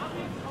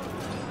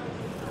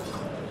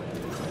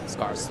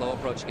 Scar slow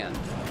approach again.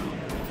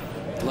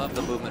 Love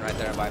the movement right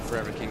there by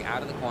EverKing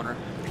out of the corner.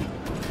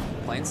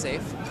 Playing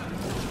safe.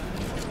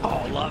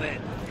 Oh, love it.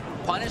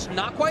 Punish,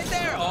 not quite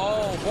there.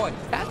 Oh, boy.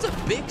 That's a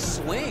big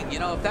swing. You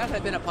know, if that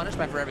had been a punish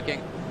by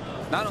EverKing,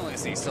 not only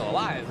is he still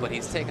alive, but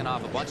he's taken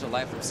off a bunch of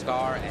life from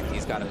Scar, and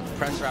he's got a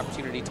pressure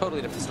opportunity.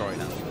 Totally different story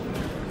now.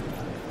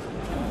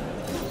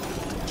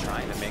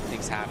 Trying to make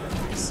things happen.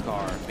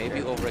 Scar, maybe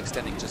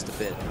overextending just a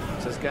bit.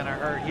 So it's going to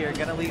hurt here.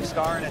 Going to leave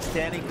Scar in a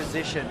standing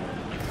position.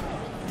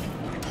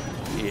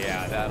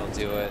 Yeah, that'll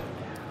do it.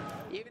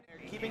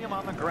 Keeping him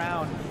on the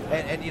ground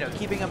and you know,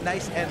 keeping him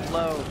nice and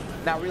low,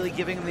 not really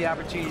giving him the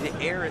opportunity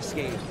to air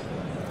escape,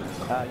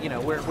 you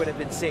know, where it would have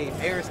been safe.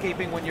 Air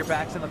escaping when your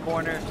back's in the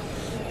corner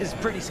is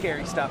pretty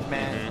scary stuff,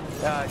 man.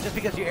 Just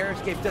because you air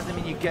escape doesn't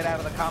mean you get out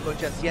of the combo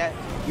just yet.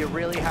 You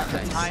really have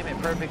to time it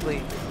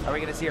perfectly. Are we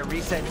going to see a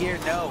reset here?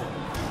 No.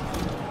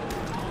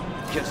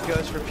 Just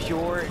goes for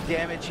pure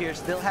damage here.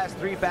 Still has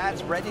 3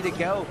 bats ready to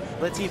go.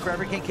 Let's see if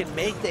Forever King can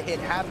make the hit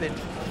happen.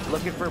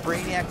 Looking for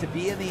Brainiac to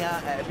be in the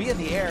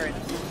air.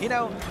 And you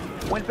know,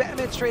 when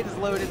Batman Straight is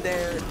loaded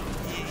there,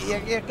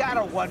 you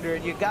gotta wonder,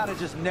 and you gotta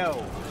just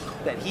know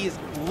that he is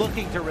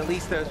looking to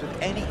release those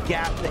with any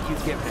gap that you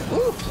give him.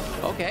 Ooh,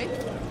 okay.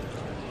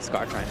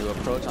 Scar trying to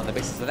approach on the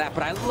basis of that,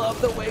 but I love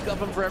the wake up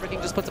from Forever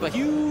King. Just puts up a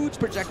huge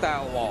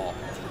projectile wall.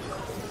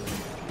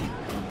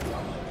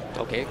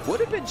 Okay, would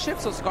have been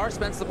chipped, so Scar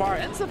spends the bar.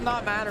 Ends up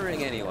not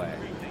mattering anyway.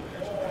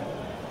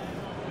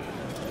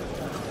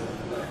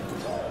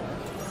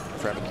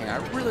 Forever King, I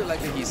really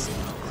like that he's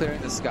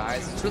clearing the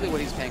skies. It's really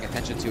what he's paying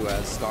attention to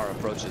as Scar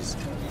approaches.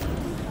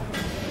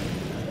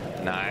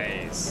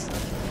 Nice.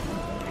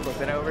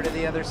 Flipping over to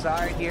the other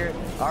side here.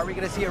 Are we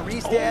going to see a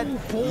restand?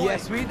 Oh, boy.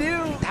 Yes, we do.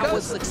 That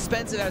was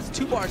expensive as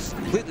 2 bars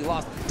completely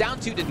lost. Down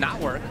 2 did not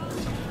work.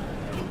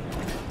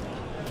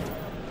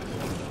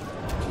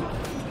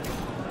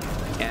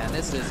 And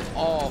this is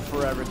all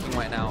Forever King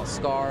right now.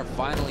 Scar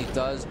finally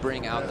does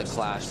bring out the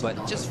clash,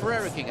 but just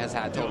Forever King has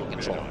had total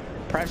control.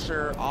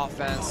 Pressure,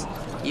 offense,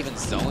 even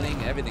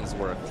zoning, everything's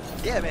worked.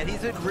 Yeah, man,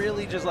 he's been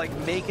really just like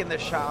making the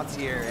shots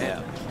here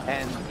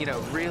and you know,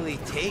 really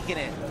taking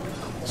it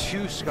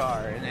to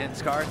Scar, and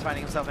Scar's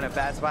finding himself in a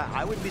bad spot.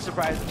 I wouldn't be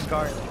surprised if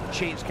Scar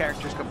changed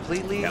characters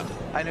completely. Yep.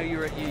 I know you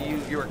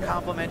were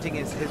complimenting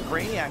his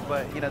Brainiac,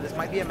 but you know, this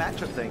might be a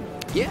matchup thing.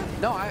 Yeah,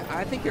 no,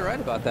 I think you're right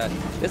about that.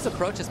 This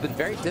approach has been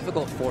very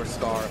difficult for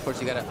Scar. Of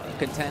course, you got to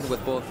contend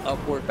with both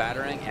upward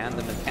battering and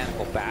the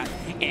mechanical bat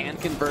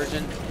and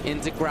conversion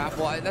into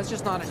grapple. That's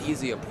just not an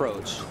easy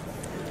approach.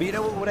 But you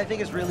know what I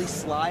think is really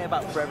sly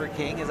about Forever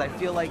King is I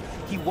feel like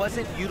he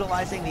wasn't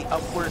utilizing the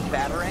upward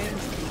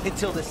batarangs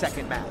until the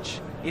second match.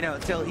 You know,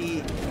 until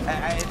he,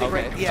 I think,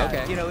 okay,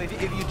 okay. You know, if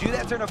you do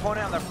that to an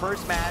opponent on the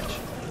first match,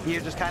 you're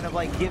just kind of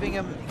like giving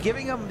him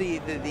the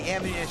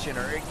ammunition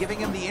or giving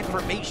him the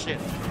information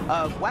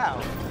of,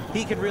 wow,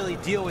 he can really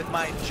deal with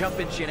my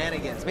jumping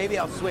shenanigans. Maybe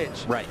I'll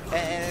switch. Right.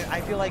 And I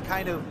feel like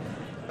kind of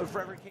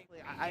Forever King,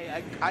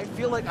 I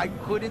feel like I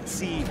couldn't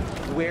see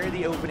where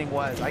the opening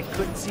was. I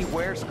couldn't see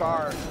where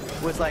Scar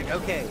was like,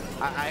 okay,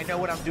 I know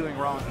what I'm doing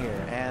wrong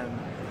here. And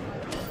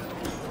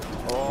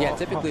yeah,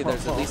 typically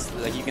there's at least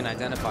like you can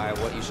identify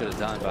what you should have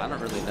done, but I don't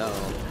really know.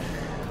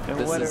 And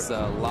this is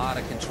a lot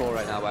of control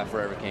right now by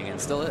Forever King, and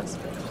still is.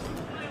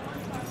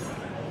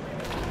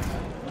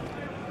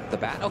 The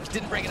bat, oh, he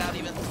didn't bring it out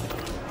even.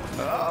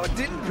 Oh,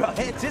 didn't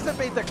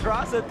anticipate the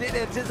cross-up, didn't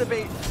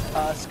anticipate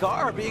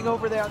Scar being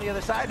over there on the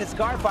other side, and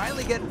Scar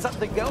finally getting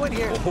something going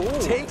here. Oh.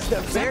 Takes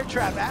the bear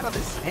trap out of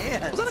his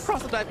hands. Was that a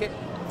cross-up dive kick?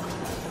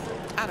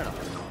 I don't know.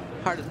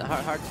 Hard to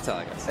tell,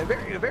 I guess.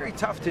 Very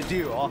tough to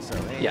do, also.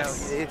 You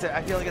yes. know,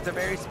 I feel like it's a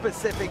very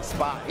specific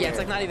spot. Yeah, it's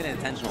like not even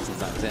intentional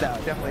sometimes. No,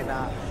 definitely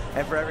not.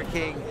 And Forever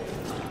King,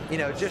 you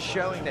know, just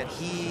showing that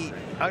he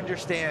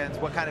understands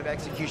what kind of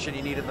execution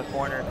you need in the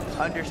corner,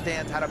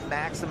 understands how to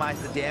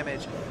maximize the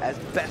damage as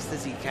best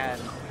as he can.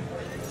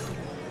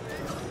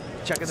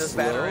 Checking those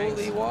batarangs.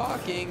 Slowly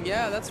walking.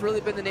 Yeah, that's really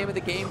been the name of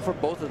the game for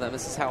both of them.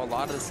 This is how a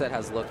lot of the set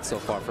has looked so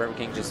far. Forever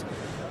King just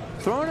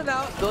throwing it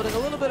out, building a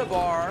little bit of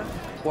bar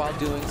while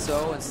doing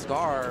so, and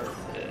Scar,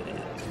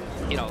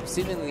 you know,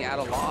 seemingly at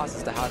a loss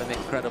as to how to make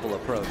a credible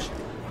approach.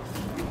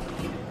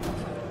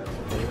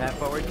 Getting that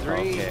forward 3.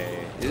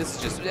 Okay. This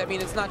is just, I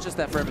mean, it's not just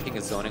that Forever King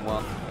is zoning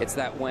well. It's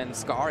that when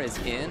Scar is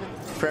in,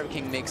 Forever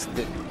King makes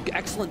the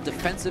excellent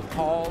defensive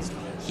calls.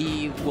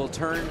 He will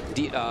turn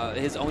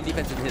his own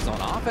defense into his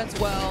own offense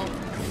well.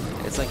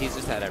 It's like he's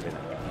just had everything.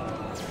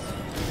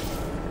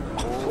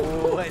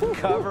 Oh, and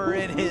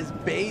covering his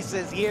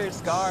bases here.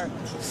 Scar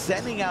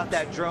sending out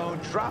that drone,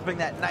 dropping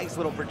that nice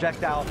little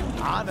projectile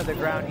onto the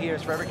ground here.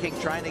 Forever King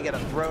trying to get a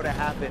throw to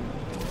happen.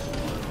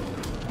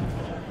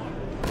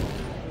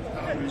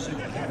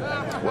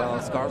 Well,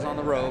 Scar's on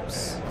the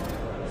ropes.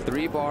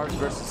 3 bars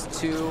versus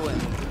 2,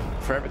 and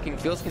Forever King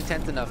feels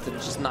content enough to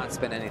just not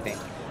spend anything.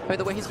 I mean,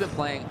 the way he's been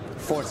playing,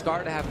 for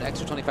Scar to have an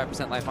extra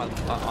 25% life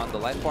on the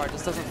life bar, it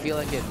just doesn't feel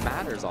like it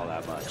matters all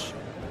that much.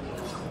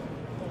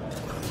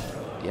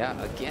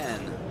 Yeah, again,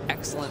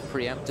 excellent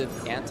preemptive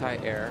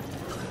anti-air.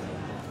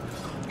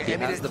 He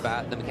has the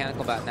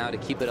mechanical bat now to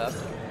keep it up.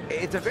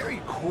 It's a very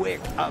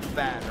quick up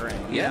battering.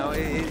 You know,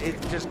 it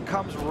just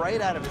comes right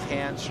out of his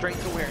hand, straight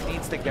to where it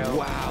needs to go.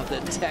 Wow, the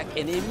tech,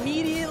 and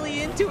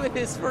immediately into it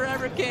is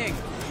Forever King.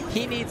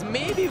 He needs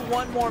maybe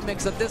one more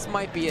mix-up. This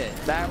might be it.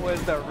 That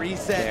was the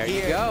reset here.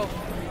 There you go.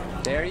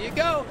 There you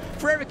go.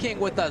 Forever King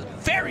with a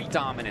very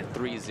dominant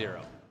 3-0.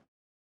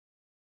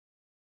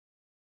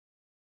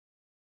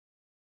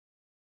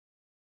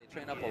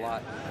 Train up a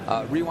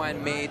lot.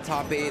 Rewind made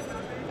top 8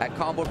 at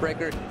Combo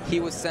Breaker. He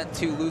was sent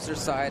to loser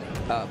side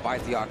by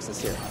Deoxys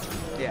here.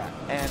 Yeah,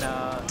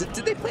 and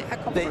did they play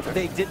at Combo Breaker?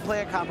 They did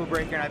play a Combo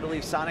Breaker, and I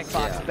believe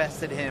SonicFox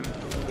bested him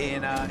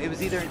in. It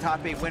was either in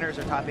top 8 winners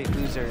or top 8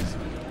 losers.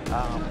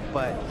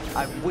 But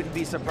I wouldn't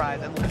be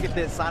surprised. And look at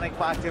this,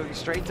 SonicFox going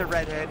straight to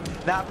Red Hood,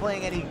 not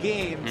playing any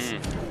games.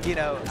 You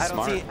know, I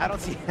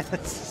don't see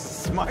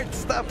smart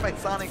stuff by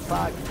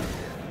SonicFox.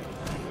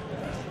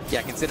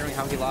 Yeah, considering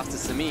how he lost to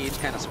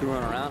Semiij, kind of screwing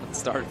around at the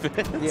start of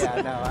it. Yeah,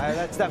 no,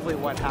 that's definitely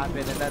what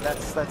happened, and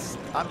that's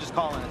I'm just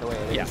calling it the way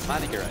it is. Yeah, I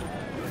think you're right.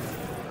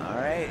 All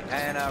right,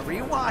 and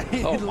Rewind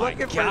Oh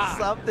looking for God.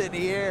 something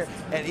here,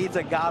 and eats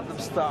a Gotham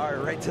Star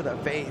right to the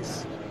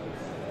face.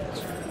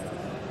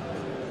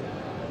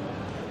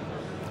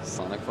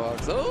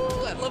 SonicFox.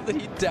 Oh, I love that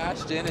he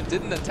dashed in and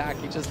didn't attack.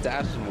 He just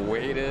dashed and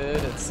waited.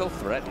 It's so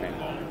threatening.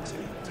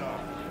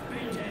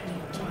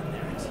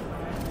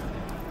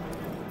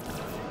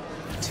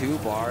 2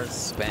 bars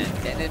spent,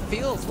 and it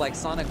feels like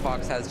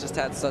SonicFox has just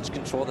had such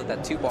control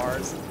that 2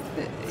 bars,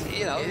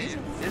 you know,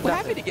 we're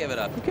happy to give it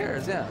up. Who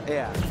cares? Yeah.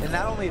 Yeah, and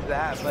not only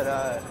that,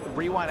 but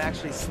Rewind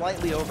actually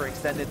slightly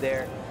overextended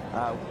there.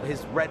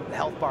 His red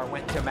health bar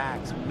went to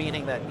max,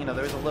 meaning that, you know,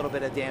 there was a little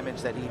bit of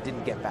damage that he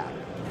didn't get back.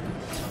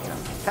 You know,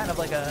 kind of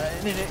like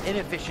an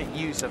inefficient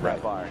use of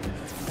that bar.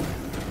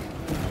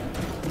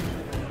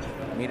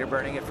 Meter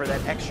burning it for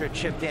that extra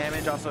chip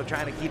damage, also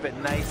trying to keep it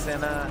nice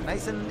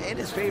and in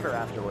his favor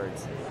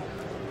afterwards.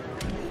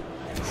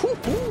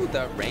 Whoo,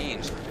 the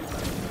range.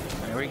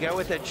 Here we go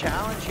with the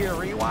challenge here.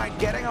 Rewind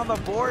getting on the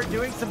board,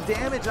 doing some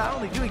damage. Not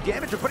only doing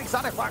damage, but putting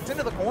SonicFox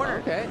into the corner.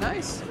 Okay,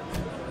 nice.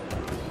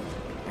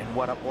 And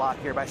what a block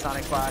here by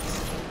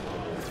SonicFox.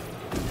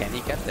 Can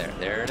he get there?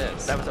 There it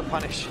is. That was a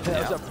punish.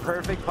 That was a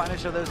perfect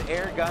punish of those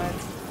air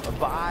guns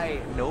by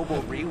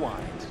Noble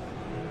Rewind.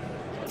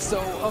 So,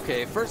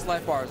 okay, first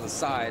life bars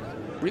aside,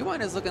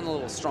 Rewind is looking a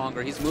little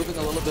stronger. He's moving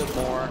a little bit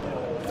more,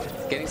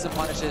 getting some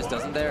punishes,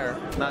 doesn't there?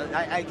 Now,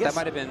 I guess that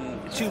might have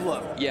been too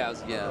low. Yeah,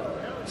 yeah.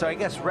 So I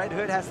guess Red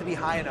Hood has to be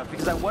high enough,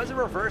 because that was a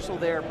reversal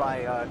there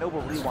by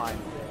Noble Rewind.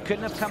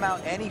 Couldn't have come out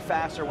any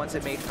faster once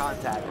it made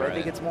contact. Right? I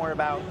think it's more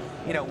about,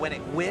 you know, when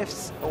it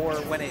whiffs or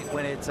when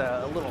it's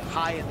a little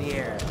high in the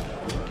air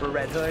for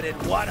Red Hood.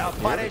 And what a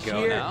punish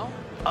here! Now.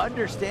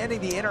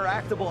 Understanding the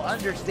interactable,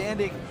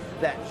 understanding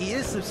that he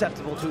is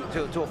susceptible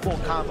to a full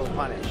combo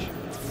punish.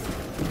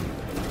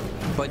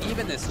 But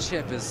even this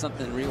chip is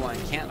something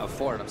Rewind can't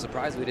afford. I'm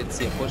surprised we didn't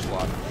see a push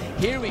block.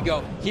 Here we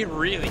go. He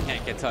really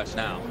can't get touched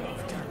now.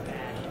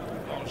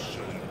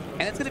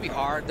 And it's going to be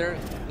hard.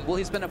 Will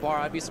he spin a bar?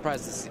 I'd be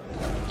surprised to see.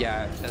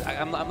 Yeah,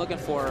 I'm looking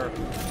for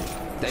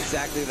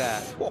exactly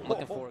that. I'm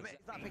looking for. He's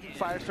not picking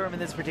Firestorm in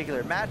this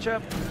particular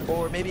matchup,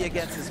 or maybe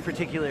against his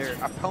particular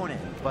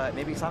opponent. But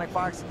maybe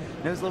SonicFox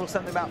knows a little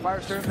something about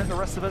Firestorm that the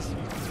rest of us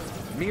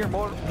mere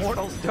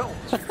mortals don't.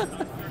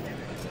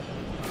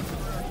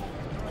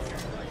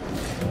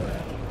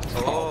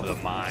 Oh, the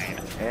mine.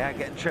 Yeah,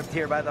 getting tripped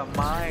here by the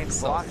mine.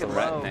 So blocking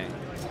threatening. low.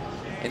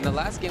 In the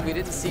last game, we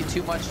didn't see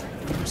too much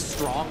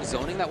strong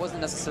zoning. That wasn't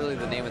necessarily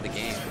the name of the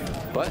game,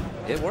 but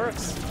it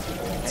works.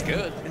 It's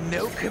good.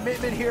 No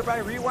commitment here by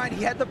Rewind.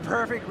 He had the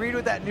perfect read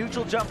with that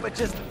neutral jump, but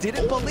just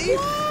didn't believe.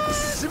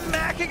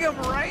 Smacking him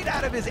right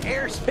out of his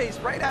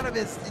airspace, right out of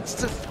his, it's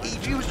just,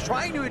 he was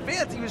trying to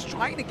advance. He was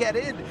trying to get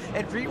in,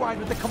 and Rewind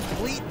with the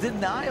complete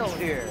denial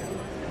here.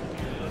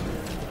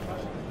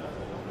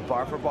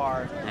 Bar for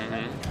bar.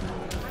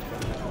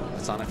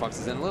 SonicFox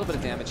is in a little bit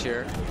of damage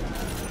here.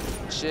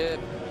 Chip.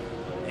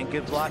 And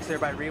good blocks there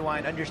by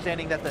Rewind,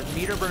 understanding that the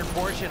meter burn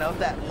portion of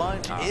that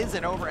lunge is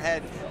an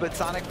overhead, but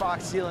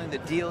SonicFox sealing the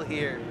deal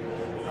here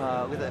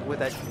with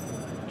a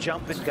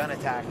jump and gun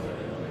attack.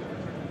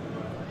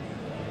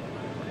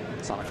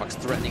 SonicFox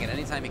threatening at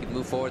any time he can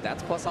move forward.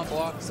 That's plus on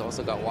block. He's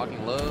also got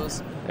walking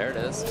lows. There it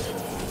is.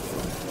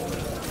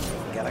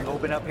 Getting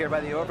open up here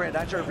by the overhead.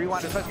 Not sure if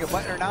Rewind was pressing a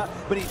button or not,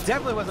 but he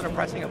definitely wasn't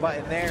pressing a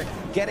button there.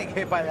 Getting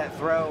hit by that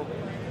throw.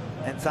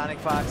 And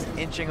SonicFox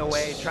inching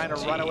away, trying to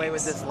run away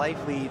with this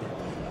life lead.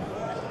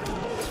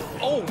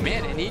 Oh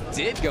man, and he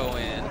did go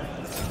in.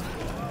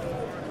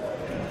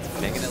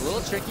 Making it a little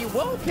tricky.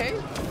 Well, okay.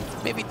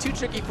 Maybe too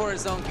tricky for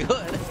his own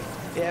good.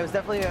 Yeah, it was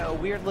definitely a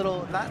weird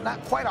little,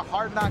 not quite a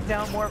hard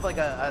knockdown, more of like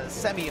a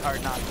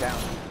semi-hard knockdown.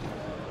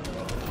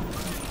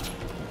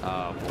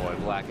 Oh boy,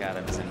 Black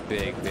Adam is in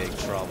big, big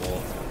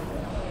trouble.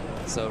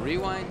 So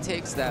Rewind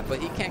takes that, but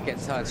he can't get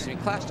touched. I mean,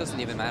 Clash doesn't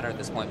even matter at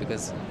this point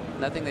because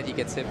nothing that he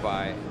gets hit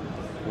by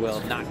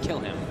will not kill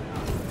him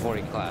before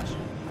he can Clash.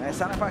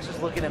 SonicFox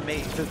is looking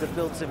to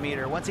build some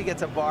meter. Once he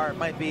gets a bar, it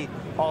might be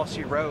all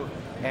she wrote.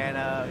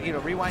 And, you know,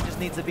 Rewind just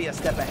needs to be a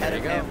step ahead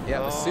of him.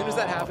 Yeah, as soon as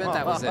that happened,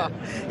 that was it.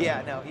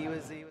 Yeah, no, he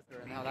was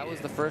Now, that was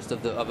the first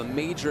of a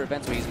major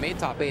event where he's made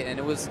top 8, and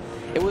it was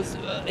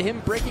him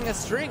breaking a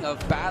string of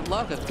bad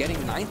luck of getting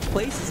 9th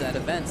places at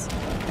events.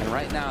 And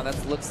right now,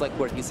 that looks like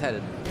where he's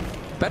headed.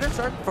 Better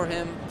start for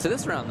him to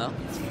this round, though.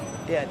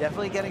 Yeah,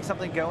 definitely getting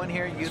something going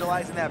here,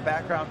 utilizing that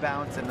background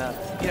bounce and,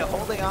 you know,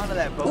 holding on to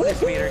that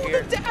bonus meter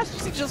here. The dash,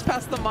 he just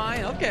passed the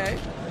mine. Okay.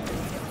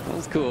 That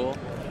was cool.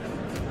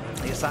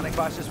 Yeah,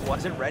 SonicFox just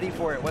wasn't ready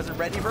for it. Wasn't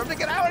ready for him to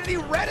get out, and he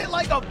read it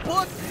like a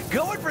book,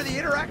 going for the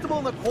interactable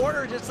in the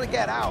corner just to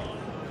get out.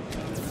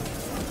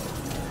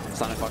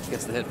 SonicFox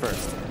gets the hit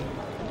first.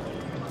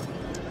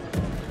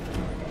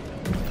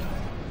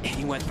 And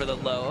he went for the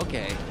low.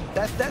 Okay.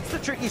 That's the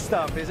tricky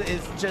stuff,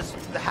 is just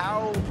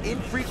how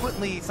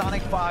infrequently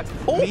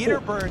SonicFox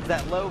meter burns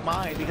that low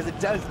mine, because it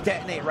does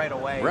detonate right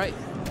away. Right.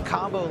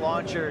 Combo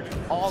launcher,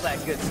 all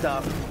that good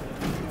stuff.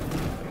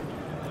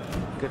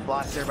 Good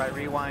block there by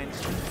Rewind.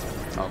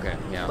 Okay,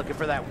 yeah. Looking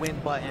for that win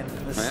button,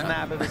 the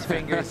snap of his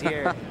fingers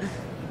here.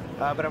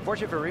 But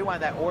unfortunately for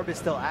Rewind, that orb is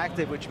still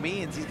active, which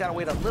means he's got to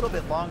wait a little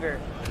bit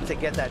longer to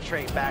get that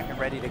trait back and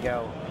ready to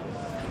go.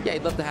 Yeah,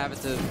 he'd love to have it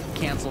to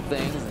cancel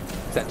things.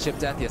 Is that chip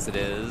death? Yes, it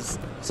is.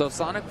 So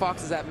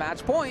SonicFox is at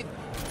match point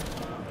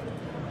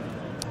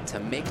to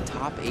make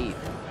top 8.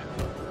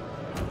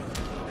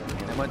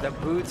 And with the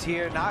boots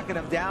here, knocking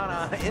him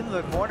down in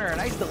the corner. A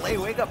nice delay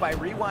wake up by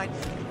Rewind,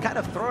 kind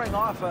of throwing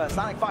off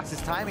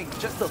SonicFox's timing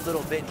just a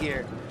little bit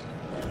here.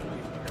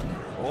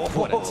 Oh,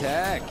 what a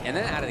tech. And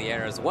then out of the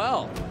air as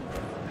well.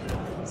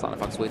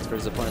 SonicFox waits for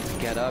his opponent to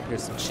get up.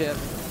 Here's some chip.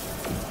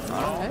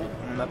 All right.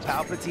 And the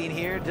Palpatine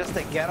here just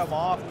to get him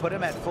off, put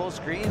him at full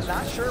screen.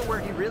 Not sure where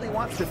he really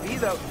wants to be,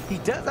 though. He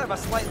does have a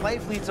slight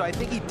life lead, so I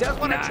think he does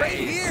want to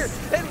trade here.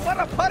 And what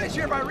a punish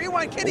here by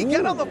Rewind. Can he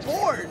get on the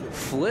board?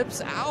 Flips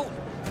out.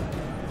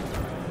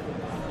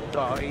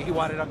 Oh, he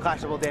wanted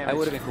unclashable damage. That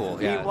would have been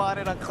cool, yeah. He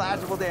wanted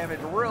unclashable damage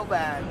real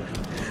bad.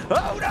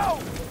 Oh, no!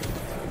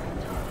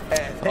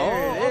 And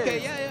there it is.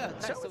 Okay, yeah.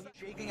 So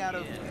shaking out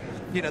of,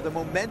 you know, the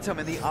momentum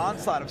and the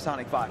onslaught of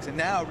SonicFox, and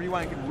now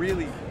Rewind can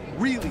really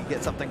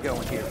get something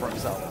going here for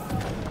himself.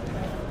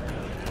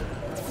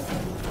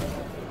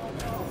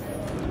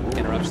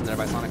 Interruption there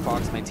by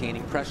SonicFox,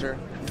 maintaining pressure.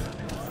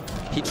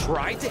 He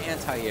tried to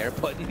anti-air,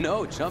 but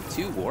no, jump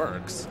 2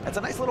 works. That's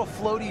a nice little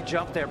floaty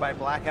jump there by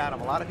Black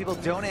Adam. A lot of people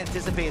don't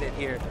anticipate it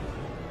here.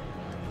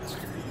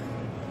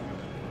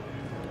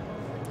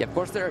 Yeah, of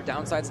course there are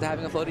downsides to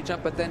having a floaty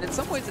jump, but then in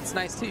some ways it's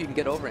nice too. You can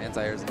get over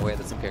anti-airs in a way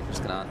that some characters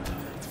cannot.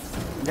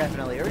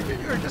 Definitely, or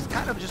just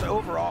kind of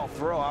overall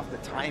throw off the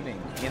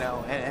timing, you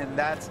know, and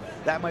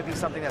that might be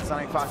something that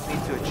SonicFox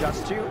needs to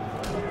adjust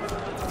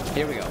to.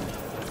 Here we go.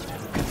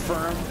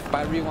 Confirmed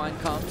by Rewind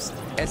comes.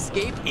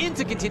 Escape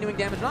into continuing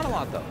damage. Not a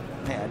lot though.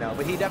 Yeah, no,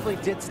 but he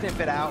definitely did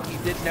sniff it out. He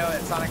did know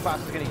that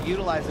SonicFox was going to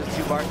utilize those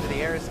 2 bars for the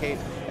air escape.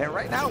 And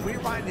right now,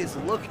 Rewind is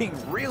looking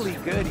really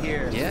good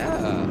here.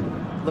 Yeah.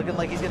 Looking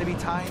like he's going to be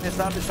tying this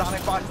up if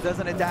SonicFox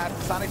doesn't adapt.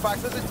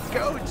 SonicFox doesn't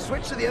go and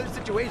switch to the other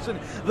situation.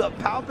 The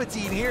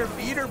Palpatine here,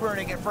 meter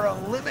burning it for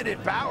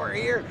unlimited power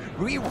here.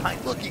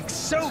 Rewind looking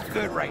so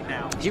good right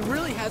now. He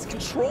really has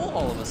control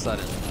all of a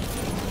sudden.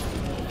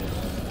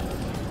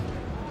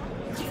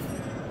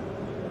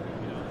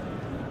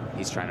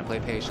 He's trying to play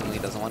patiently,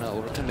 doesn't want to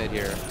overcommit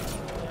here.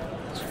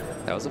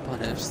 That was a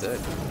punish, Sid.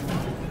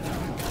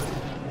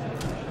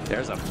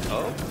 There's a,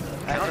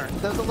 counter.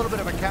 There's a little bit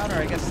of a counter.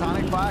 I guess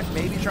SonicFox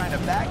maybe trying to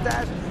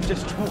backdash.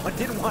 Just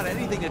didn't want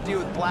anything to do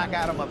with Black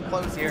Adam up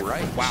close here.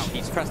 Right. Wow,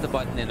 he's pressed the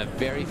button in a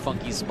very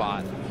funky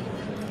spot.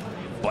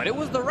 But it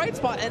was the right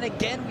spot, and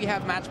again, we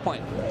have match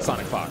point,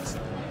 SonicFox.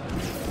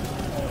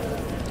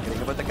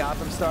 Think about the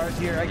Gotham Stars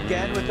here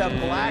again with the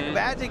black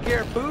magic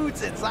here.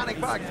 Boots, and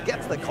SonicFox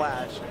gets the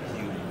clash.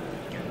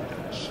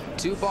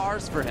 2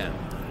 bars for him.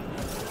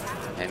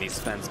 And he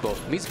spends both.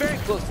 He's very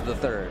close to the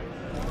 3rd.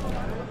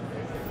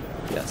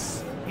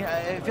 Yes.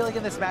 Yeah, I feel like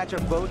in this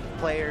matchup, both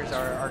players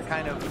are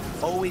kind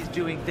of always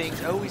doing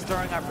things, always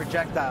throwing out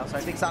projectiles. So I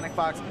think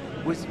SonicFox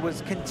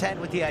was content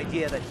with the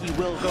idea that he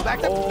will go back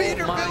to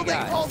meter building.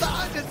 God. Hold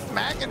on, just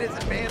smacking his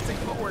advancing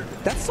forward.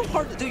 That's so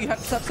hard to do. You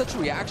have to have such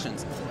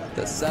reactions.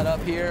 The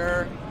setup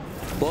here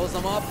blows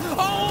them up.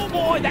 Oh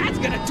boy, that's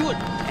gonna do it.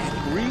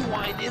 And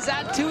Rewind is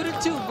at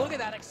 2-2. Look at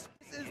that.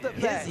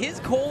 His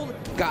cold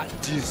got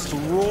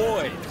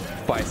destroyed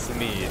by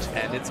Semiij,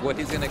 and it's what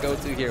he's going to go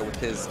to here with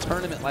his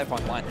tournament life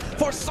on line.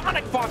 For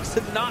SonicFox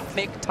to not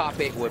make top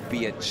 8 would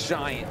be a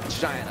giant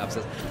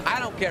upset. I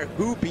don't care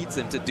who beats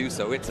him to do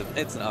so. It's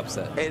an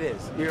upset. It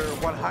is. You're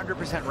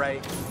 100%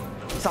 right.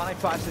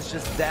 SonicFox is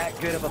just that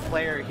good of a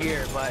player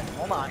here, but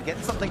hold on,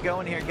 getting something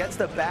going here. Gets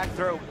the back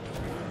throw,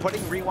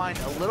 putting Rewind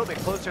a little bit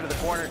closer to the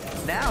corner.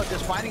 Now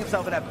just finding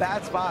himself in a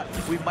bad spot.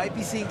 We might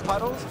be seeing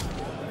puddles.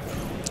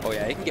 Oh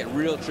yeah, he can get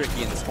real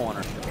tricky in this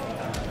corner.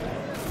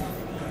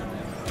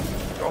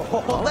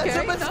 Oh, lets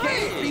him escape.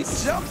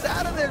 Nice. He jumps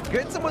out of there,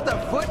 gets him with a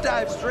foot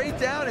dive straight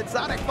down, and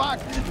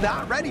SonicFox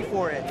not ready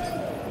for it.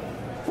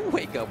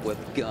 Wake up with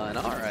gun,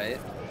 all right.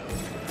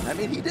 I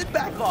mean, he did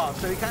back off,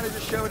 so he kind of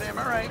just showed him,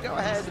 all right, go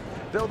ahead,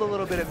 build a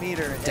little bit of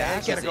meter.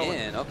 Dash is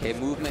in, okay,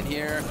 movement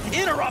here.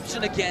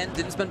 Interruption again,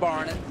 didn't spend bar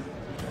on it.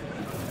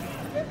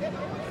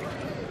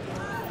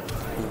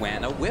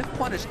 When a whiff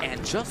punish,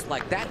 and just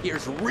like that,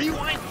 here's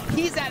Rewind.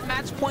 He's at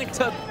match point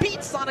to beat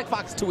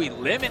SonicFox, to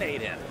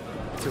eliminate him.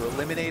 To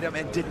eliminate him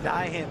and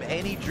deny him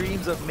any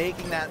dreams of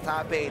making that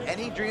top 8,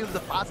 any dreams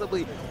of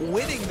possibly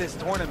winning this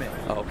tournament.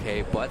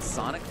 Okay, but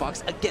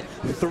SonicFox, again,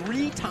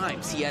 3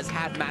 times he has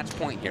had match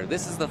point here.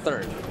 This is the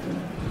 3rd.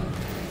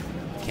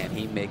 Can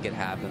he make it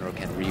happen, or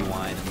can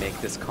Rewind make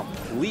this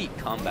complete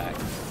comeback?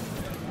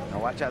 Now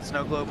watch out,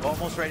 Snow Globe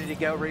almost ready to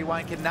go.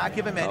 Rewind cannot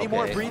give him any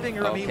more breathing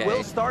room. He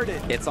will start it.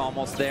 It's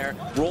almost there.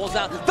 Rolls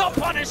out. The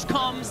punish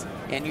comes.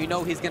 And you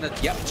know he's going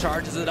to,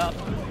 charges it up.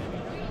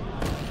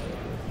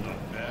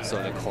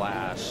 So the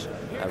clash.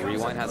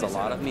 Rewind has a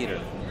lot of meter.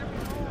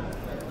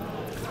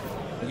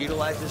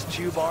 utilizes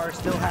 2 bars,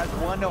 still has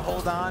 1 to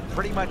hold on,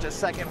 pretty much a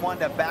second one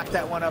to back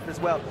that one up as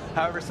well.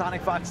 However,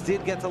 SonicFox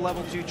did get to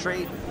level 2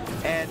 trait,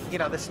 and you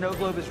know, the snow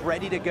globe is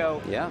ready to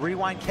go. Yeah.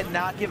 Rewind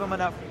cannot give him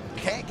enough,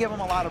 can't give him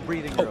a lot of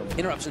breathing room.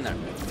 Interruption there.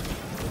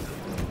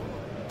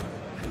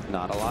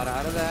 Not a lot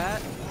out of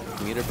that.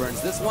 Meter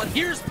burns this one.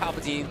 Here's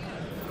Palpatine.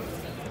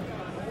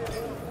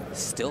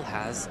 Still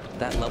has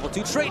that level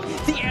 2 trait.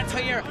 The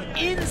anti-air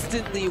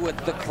instantly with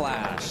the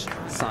clash.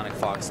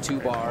 SonicFox 2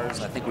 bars.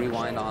 I think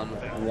rewind on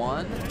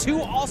 1. 2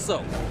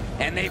 also.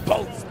 And they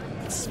both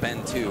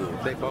spend 2.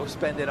 They both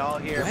spend it all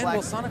here. When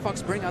will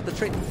SonicFox bring out the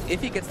trait?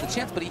 If he gets the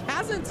chance, but he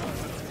hasn't.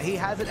 He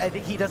hasn't. I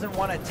think he doesn't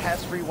want to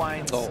test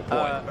Rewind's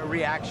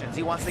reactions.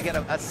 He wants to get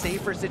a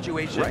safer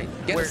situation. Right.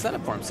 Get a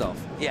setup for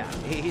himself. Yeah.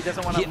 He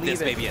doesn't want to leave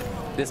this it. May be it.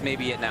 This may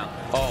be it now.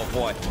 Oh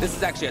boy. This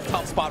is actually a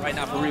tough spot right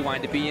now for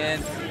Rewind to be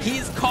in.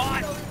 He's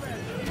caught.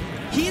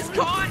 He's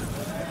caught.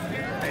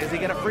 Is he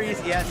gonna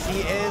freeze? Yes, he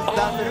is.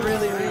 Nothing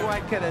really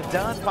Rewind could have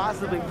done.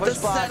 Possibly push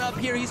the block. setup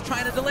here, he's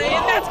trying to delay,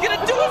 and that's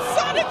gonna do it.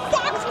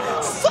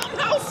 SonicFox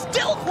somehow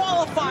still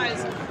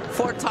qualifies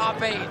for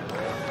top 8,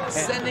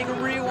 sending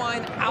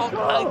Rewind out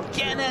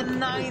again at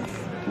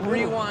 9th.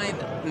 Rewind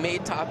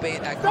made top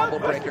 8 at Combo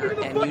Breaker,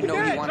 and you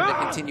know he wanted to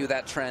continue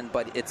that trend,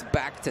 but it's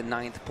back to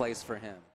 9th place for him.